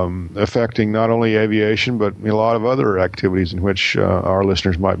affecting not only aviation but a lot of other activities in which our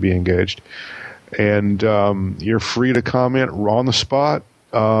listeners might be engaged. And you're free to comment on the spot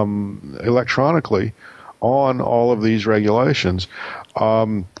electronically on all of these regulations.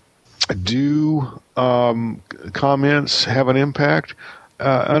 Do comments have an impact?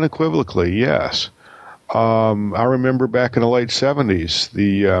 Unequivocally, yes. I remember back in the late 70s,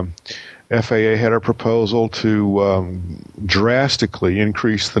 the FAA had a proposal to drastically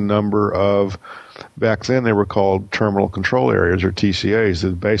increase the number of, back then they were called terminal control areas, or TCAs.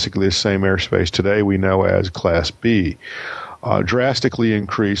 They're basically the same airspace today we know as Class B. Drastically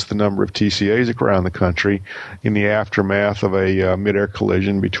increase the number of TCAs around the country in the aftermath of a mid-air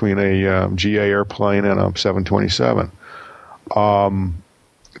collision between a GA airplane and a 727.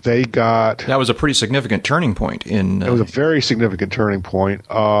 That was a pretty significant turning point. It was a very significant turning point.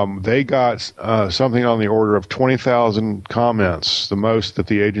 They got something on the order of 20,000 comments, the most that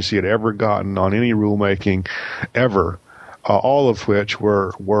the agency had ever gotten on any rulemaking ever. All of which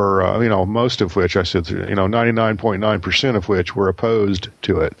were most of which, 99.9% of which were opposed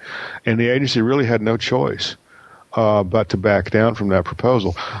to it. And the agency really had no choice but to back down from that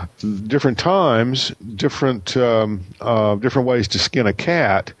proposal. Different times, different ways to skin a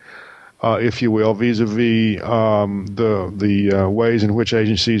cat, if you will, vis-a-vis the ways in which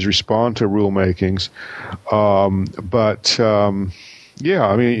agencies respond to rulemakings. Yeah,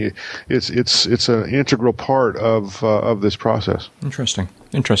 I mean, it's an integral part of this process. Interesting.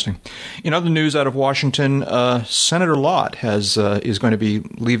 In other news out of Washington, Senator Lott is going to be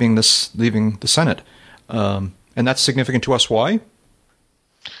leaving the Senate, and that's significant to us. Why?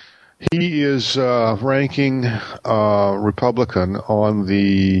 He is ranking Republican on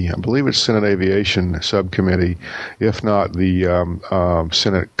I believe it's Senate Aviation Subcommittee, if not the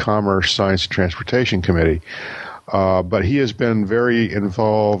Senate Commerce, Science, and Transportation Committee. But he has been very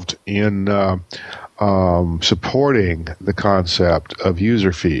involved in supporting the concept of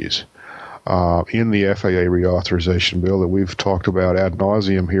user fees in the FAA reauthorization bill that we've talked about ad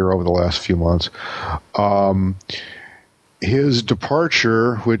nauseum here over the last few months. His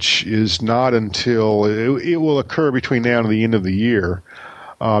departure, which is not until it will occur between now and the end of the year,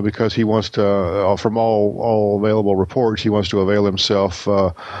 because he wants to, from all available reports, he wants to avail himself.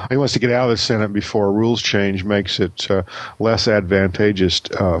 He wants to get out of the Senate before a rules change makes it less advantageous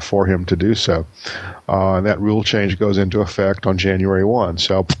for him to do so. And that rule change goes into effect on January 1,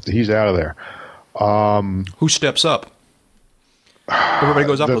 so he's out of there. Who steps up? Everybody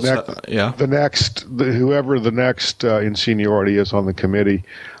goes up. Whoever the next in seniority is on the committee,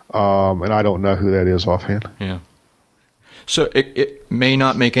 and I don't know who that is offhand. Yeah. So it may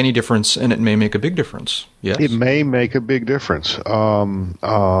not make any difference, and it may make a big difference. Yes, it may make a big difference.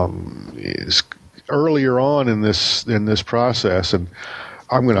 Earlier on in this process, and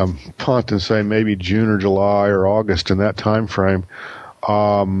I'm going to punt and say maybe June or July or August in that time frame,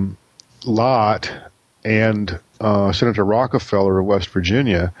 Lott and Senator Rockefeller of West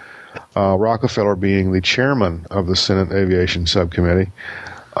Virginia, Rockefeller being the chairman of the Senate Aviation Subcommittee,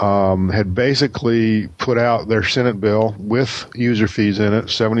 had basically put out their Senate bill with user fees in it,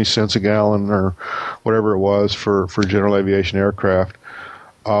 70 cents a gallon or whatever it was for general aviation aircraft,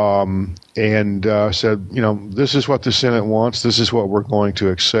 and said, this is what the Senate wants. This is what we're going to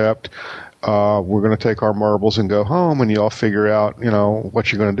accept. We're going to take our marbles and go home, and you all figure out,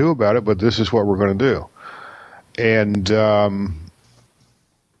 what you're going to do about it, but this is what we're going to do. And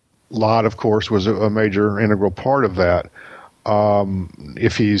Lott, of course, was a major integral part of that. Now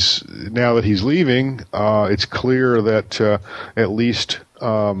that he's leaving, it's clear that at least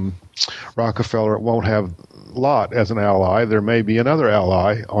Rockefeller won't have Lott as an ally. There may be another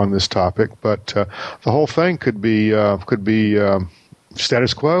ally on this topic, but the whole thing could be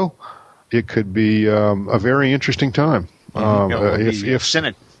status quo. It could be a very interesting time. If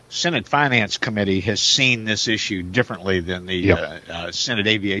Senate Finance Committee has seen this issue differently than the Senate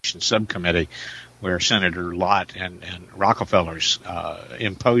Aviation Subcommittee, where Senator Lott and Rockefeller's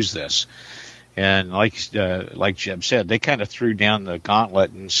imposed this. And like Jeb said, they kind of threw down the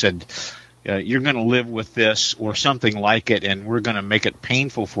gauntlet and said, you're going to live with this or something like it, and we're going to make it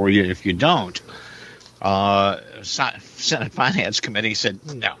painful for you if you don't. Senate Finance Committee said,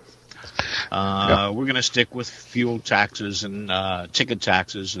 no. We're going to stick with fuel taxes and ticket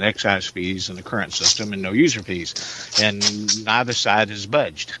taxes and excise fees in the current system and no user fees. And neither side has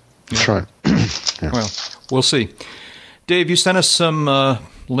budged. That's right. Yeah. Well, we'll see. Dave, you sent us some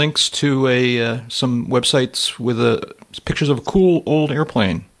links to some websites with pictures of a cool old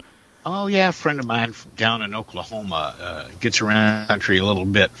airplane. Oh, yeah, a friend of mine down in Oklahoma gets around the country a little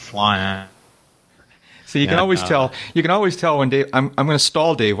bit flying. So you can always tell. You can always tell when Dave. I'm going to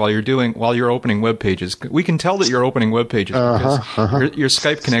stall Dave while you're opening web pages. We can tell that you're opening web pages because your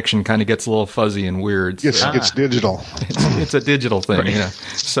Skype connection kind of gets a little fuzzy and weird. It's digital. It's a digital thing, you know.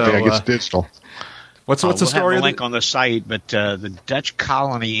 So yeah, it's digital. What's the story? We'll have a link on the site, but the Dutch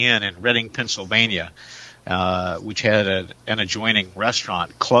Colony Inn in Reading, Pennsylvania, which had an adjoining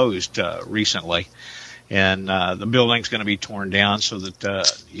restaurant, closed recently. And the building's going to be torn down so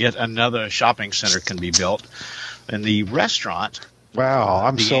that yet another shopping center can be built. And the restaurant, wow,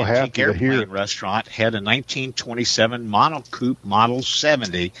 I'm so happy to hear. The restaurant had a 1927 monocoupe Model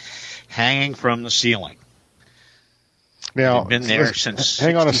 70 hanging from the ceiling. Now, it had been there since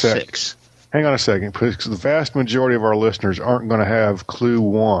hang on a '66. Hang on a second, because the vast majority of our listeners aren't going to have clue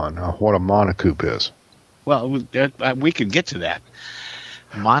one of what a monocoupe is. Well, we could get to that.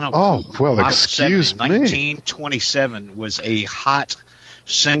 Monocoupe. Oh, well, Model excuse 70, me. 1927 was a hot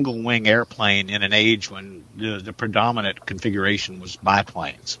single-wing airplane in an age when the predominant configuration was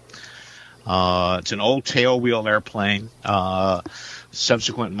biplanes. It's an old tailwheel airplane.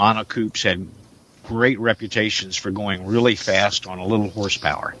 Subsequent monocoupes had great reputations for going really fast on a little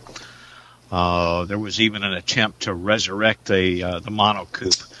horsepower. There was even an attempt to resurrect the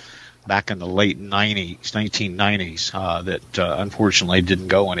monocoupe back in the late 1990s, that unfortunately didn't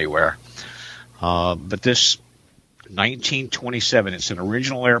go anywhere. But this 1927, it's an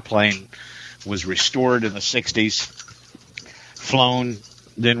original airplane, was restored in the 60s, flown,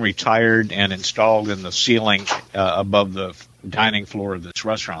 then retired and installed in the ceiling above the dining floor of this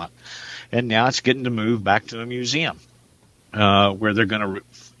restaurant. And now it's getting to move back to the museum, where they're going to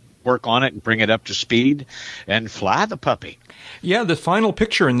work on it and bring it up to speed and fly the puppy. Yeah, the final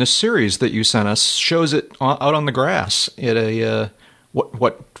picture in this series that you sent us shows it out on the grass at a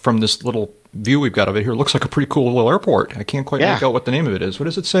what from this little view we've got of it here looks like a pretty cool little airport. I can't quite make out what the name of it is. What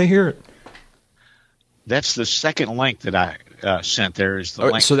does it say here? That's the second link that I sent. There is the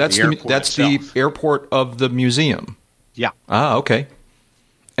link. So that's the airport of the museum. Yeah. Ah, okay.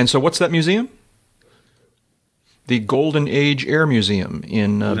 And so what's that museum? The Golden Age Air Museum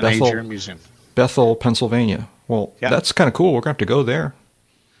in Bethel, Pennsylvania. Well, that's kind of cool. We're going to have to go there.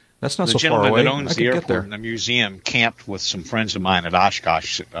 That's not so far away. The gentleman that owns the airport and the museum camped with some friends of mine at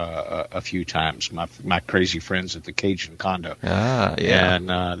Oshkosh a few times, my crazy friends at the Cajun Condo. Ah, yeah.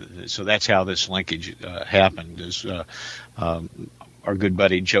 And so that's how this linkage happened, is our good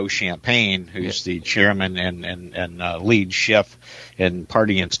buddy Joe Champagne, who's the chairman and lead chef and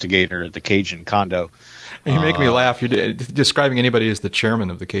party instigator at the Cajun Condo. You make me laugh. You're describing anybody as the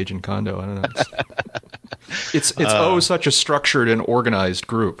chairman of the Cajun Condo. I don't know. It's such a structured and organized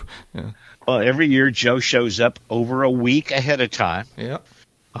group. Yeah. Well, every year Joe shows up over a week ahead of time. Yeah.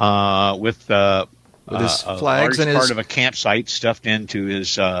 With his flags and part of a campsite stuffed into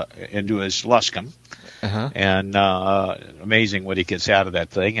his Luscombe. Uh-huh. And amazing what he gets out of that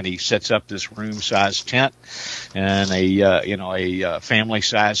thing. And he sets up this room-sized tent and a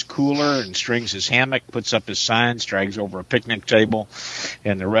family-sized cooler, and strings his hammock, puts up his signs, drags over a picnic table,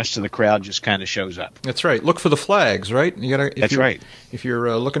 and the rest of the crowd just kind of shows up. That's right. Look for the flags, right? That's right. If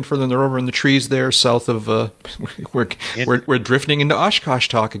you're looking for them, they're over in the trees there, south of. We're drifting into Oshkosh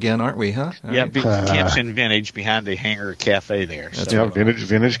talk again, aren't we? Huh? Yeah, Camps in Vintage behind the Hangar Cafe there. That's right.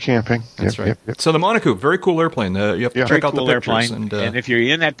 Vintage camping. That's right. Yep. So the Monocoupe, very cool airplane. You have to check out the pictures. And if you're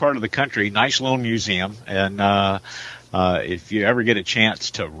in that part of the country, nice little museum. And if you ever get a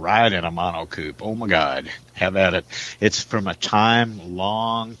chance to ride in a Monocoupe, oh my God, have at it. It's from a time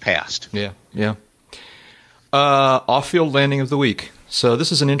long past. Yeah, yeah. Off-field landing of the week. So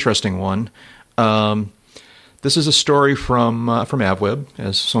this is an interesting one. This is a story from AvWeb,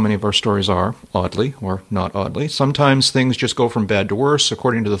 as so many of our stories are, oddly or not oddly. Sometimes things just go from bad to worse,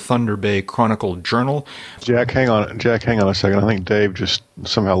 according to the Thunder Bay Chronicle Journal. Jack, hang on a second. I think Dave just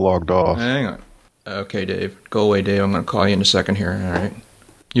somehow logged off. Hang on. Okay, Dave. Go away, Dave. I'm going to call you in a second here. All right.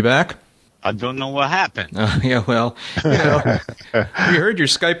 You back? I don't know what happened. Yeah, well, we heard your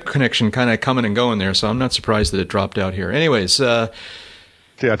Skype connection kind of coming and going there, so I'm not surprised that it dropped out here. Anyways, yeah,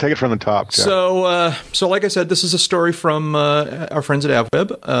 take it from the top, Jack. So like I said, this is a story from our friends at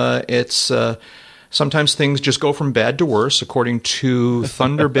AvWeb. It's Sometimes things just go from bad to worse. According to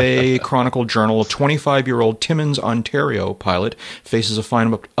Thunder Bay Chronicle Journal, a 25-year-old Timmins, Ontario pilot faces a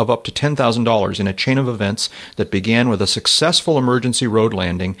fine of up to $10,000 in a chain of events that began with a successful emergency road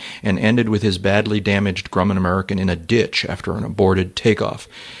landing and ended with his badly damaged Grumman American in a ditch after an aborted takeoff.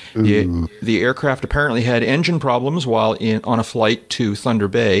 The aircraft apparently had engine problems while on a flight to Thunder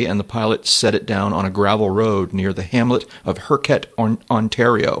Bay, and the pilot set it down on a gravel road near the hamlet of Hurquette,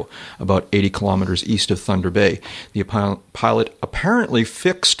 Ontario, about 80 kilometers east of Thunder Bay. The pilot apparently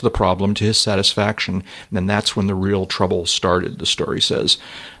fixed the problem to his satisfaction, and that's when the real trouble started, the story says.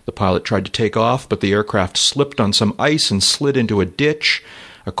 The pilot tried to take off, but the aircraft slipped on some ice and slid into a ditch.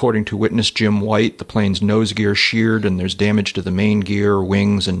 According to witness Jim White, the plane's nose gear sheared and there's damage to the main gear,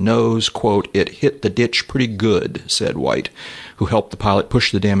 wings, and nose. Quote, "It hit the ditch pretty good," said White, who helped the pilot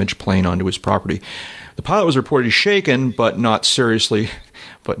push the damaged plane onto his property. The pilot was reportedly shaken, but not seriously...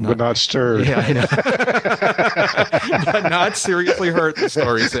 But not stirred. Yeah, I know. But not seriously hurt, the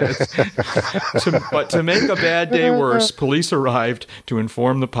story says. But to make a bad day worse, police arrived to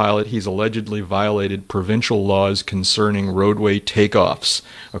inform the pilot he's allegedly violated provincial laws concerning roadway takeoffs.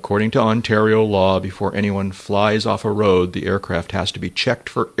 According to Ontario law, before anyone flies off a road, the aircraft has to be checked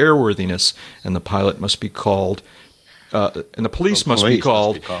for airworthiness, and the pilot must be called... and the police must be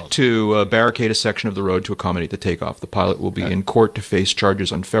called to barricade a section of the road to accommodate the takeoff. The pilot will be in court to face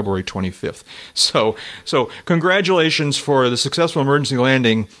charges on February 25th. So congratulations for the successful emergency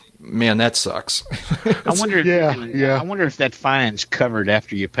landing. Man, that sucks. I wonder if that fine's covered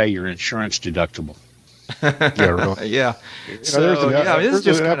after you pay your insurance deductible. Yeah, really. Yeah. There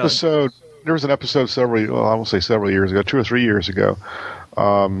was an episode several years ago, 2 or 3 years ago.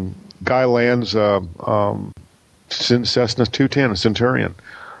 Guy lands Cessna 210, a Centurion,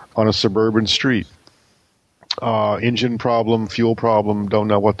 on a suburban street. Engine problem, fuel problem, don't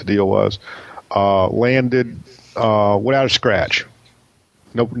know what the deal was. Landed without a scratch.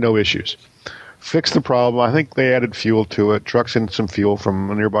 No issues. Fixed the problem. I think they added fuel to it, trucks in some fuel from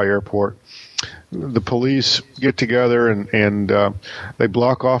a nearby airport. The police get together and they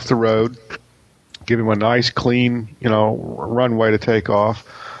block off the road, give him a nice, clean, runway to take off.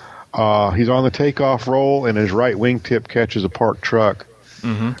 He's on the takeoff roll, and his right wingtip catches a parked truck,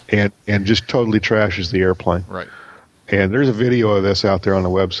 and just totally trashes the airplane. Right. And there's a video of this out there on the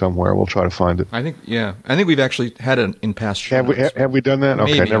web somewhere. We'll try to find it. I think we've actually had it in past shows. Have we done that?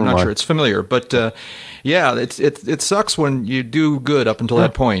 Maybe, okay, never I'm not mind. sure. It's familiar, but it sucks when you do good up until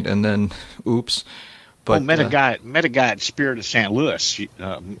that point, and then oops. But met a guy at Spirit of St. Louis.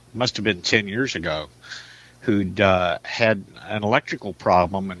 Must have been 10 years ago. Who'd had an electrical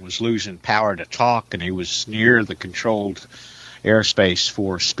problem and was losing power to talk, and he was near the controlled airspace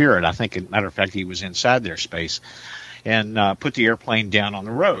for Spirit. I think, as a matter of fact, he was inside their space, and put the airplane down on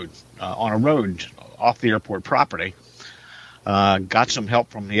the road, off the airport property. Got some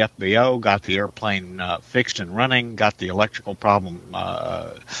help from the FBO, got the airplane fixed and running, got the electrical problem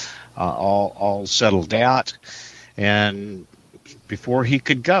all settled out, and before he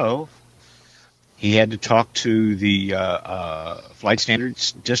could go, he had to talk to the Flight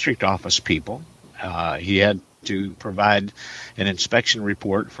Standards District Office people. He had to provide an inspection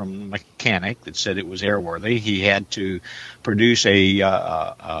report from the mechanic that said it was airworthy. He had to produce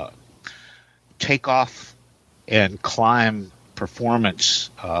a takeoff and climb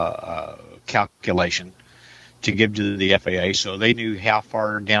performance calculation to give to the FAA, so they knew how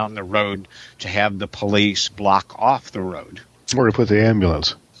far down the road to have the police block off the road. Or to put the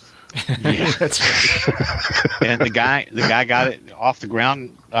ambulance. Yeah, that's right. And the guy got it off the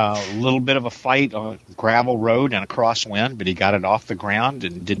ground. A little bit of a fight on a gravel road and a crosswind, but he got it off the ground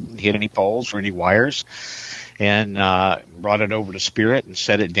and didn't hit any poles or any wires. And brought it over to Spirit and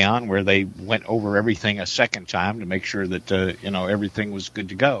set it down where they went over everything a second time to make sure that everything was good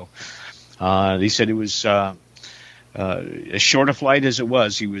to go. He said it was as short a flight as it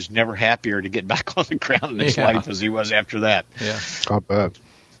was. He was never happier to get back on the ground in his life as he was after that. Yeah, I bet.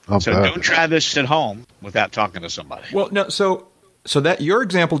 Don't try this at home without talking to somebody. Well, no. So that your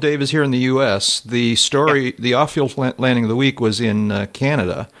example, Dave, is here in the U.S. The story, the off-field landing of the week, was in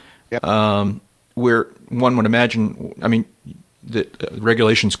Canada, where one would imagine. I mean, that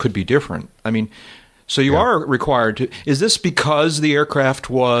regulations could be different. I mean, so you are required to. Is this because the aircraft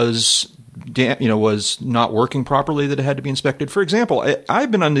was not working properly that it had to be inspected? For example,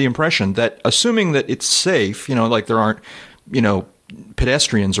 I've been under the impression that, assuming that it's safe, like there aren't,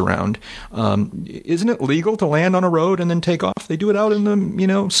 pedestrians around, isn't it legal to land on a road and then take off? They do it out in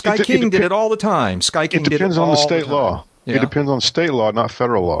the, Sky King did it all the time. Sky King did it all the time. It depends on the state law. Yeah. It depends on state law, not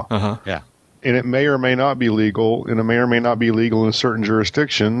federal law. Uh-huh. Yeah. And it may or may not be legal, and it may or may not be legal in certain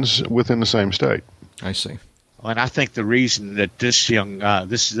jurisdictions within the same state. I see. And I think the reason that this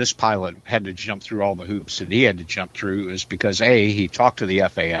this pilot had to jump through all the hoops that he had to jump through is because A, he talked to the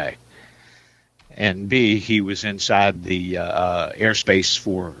FAA, and B, he was inside the airspace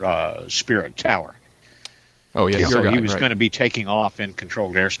for Spirit Tower. Oh, yeah. So he was going to be taking off in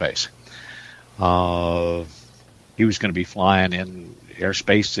controlled airspace. He was going to be flying in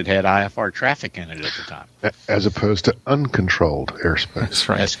airspace that had IFR traffic in it at the time. As opposed to uncontrolled airspace. That's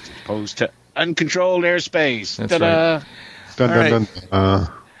right. As opposed to uncontrolled airspace. That's Ta-da! right. Dun, dun,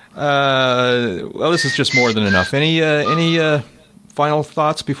 dun. Well, this is just more than enough. Any final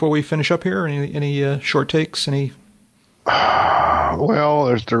thoughts before we finish up here? Any short takes? Any?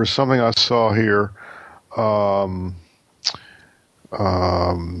 Well, there was something I saw here.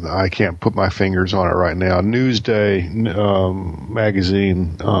 I can't put my fingers on it right now. Newsday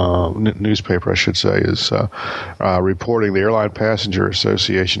magazine, newspaper, I should say, is reporting the Airline Passenger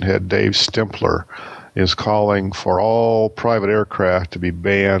Association head Dave Stempler is calling for all private aircraft to be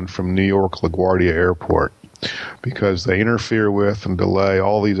banned from New York LaGuardia Airport because they interfere with and delay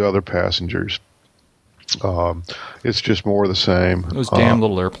all these other passengers. It's just more of the same. Those damn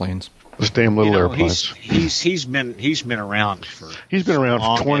little airplanes. Those damn little airplanes. He's been around for. He's been around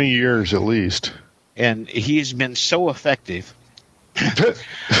for 20 years at least, and he's been so effective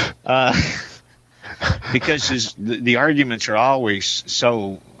because the arguments are always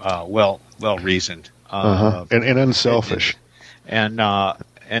so well reasoned and unselfish, and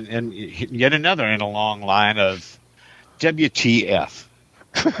yet another in a long line of WTF.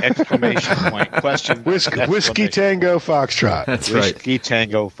 Exclamation point, question. Whiskey Tango Foxtrot. That's right. Whiskey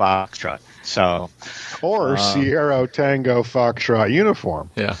Tango Foxtrot. So, or Sierra Tango Foxtrot uniform.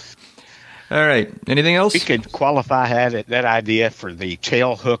 Yeah. All right. Anything else? We could qualify that idea for the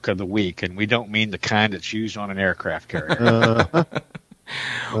tail hook of the week, and we don't mean the kind that's used on an aircraft carrier.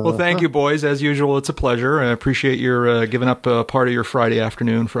 Well, thank you, boys. As usual, it's a pleasure. I appreciate your giving up a part of your Friday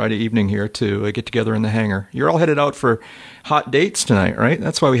afternoon, Friday evening here to get together in the hangar. You're all headed out for hot dates tonight, right?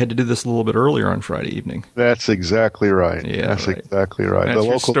 That's why we had to do this a little bit earlier on Friday evening. That's exactly right. Yeah, that's exactly right. That's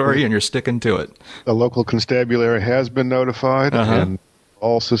your story, and you're sticking to it. The local constabulary has been notified, and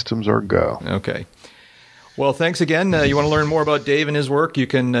all systems are go. Okay. Well, thanks again. You want to learn more about Dave and his work, you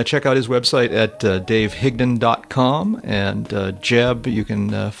can check out his website at davehigdon.com. And Jeb, you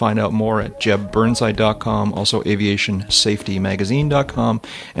can find out more at jebburnside.com, also aviationsafetymagazine.com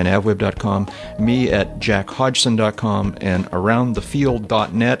and avweb.com, me at jackhodgson.com and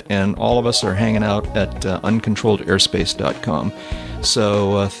aroundthefield.net, and all of us are hanging out at uncontrolledairspace.com.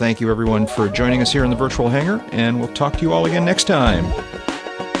 So thank you, everyone, for joining us here in the virtual hangar, and we'll talk to you all again next time.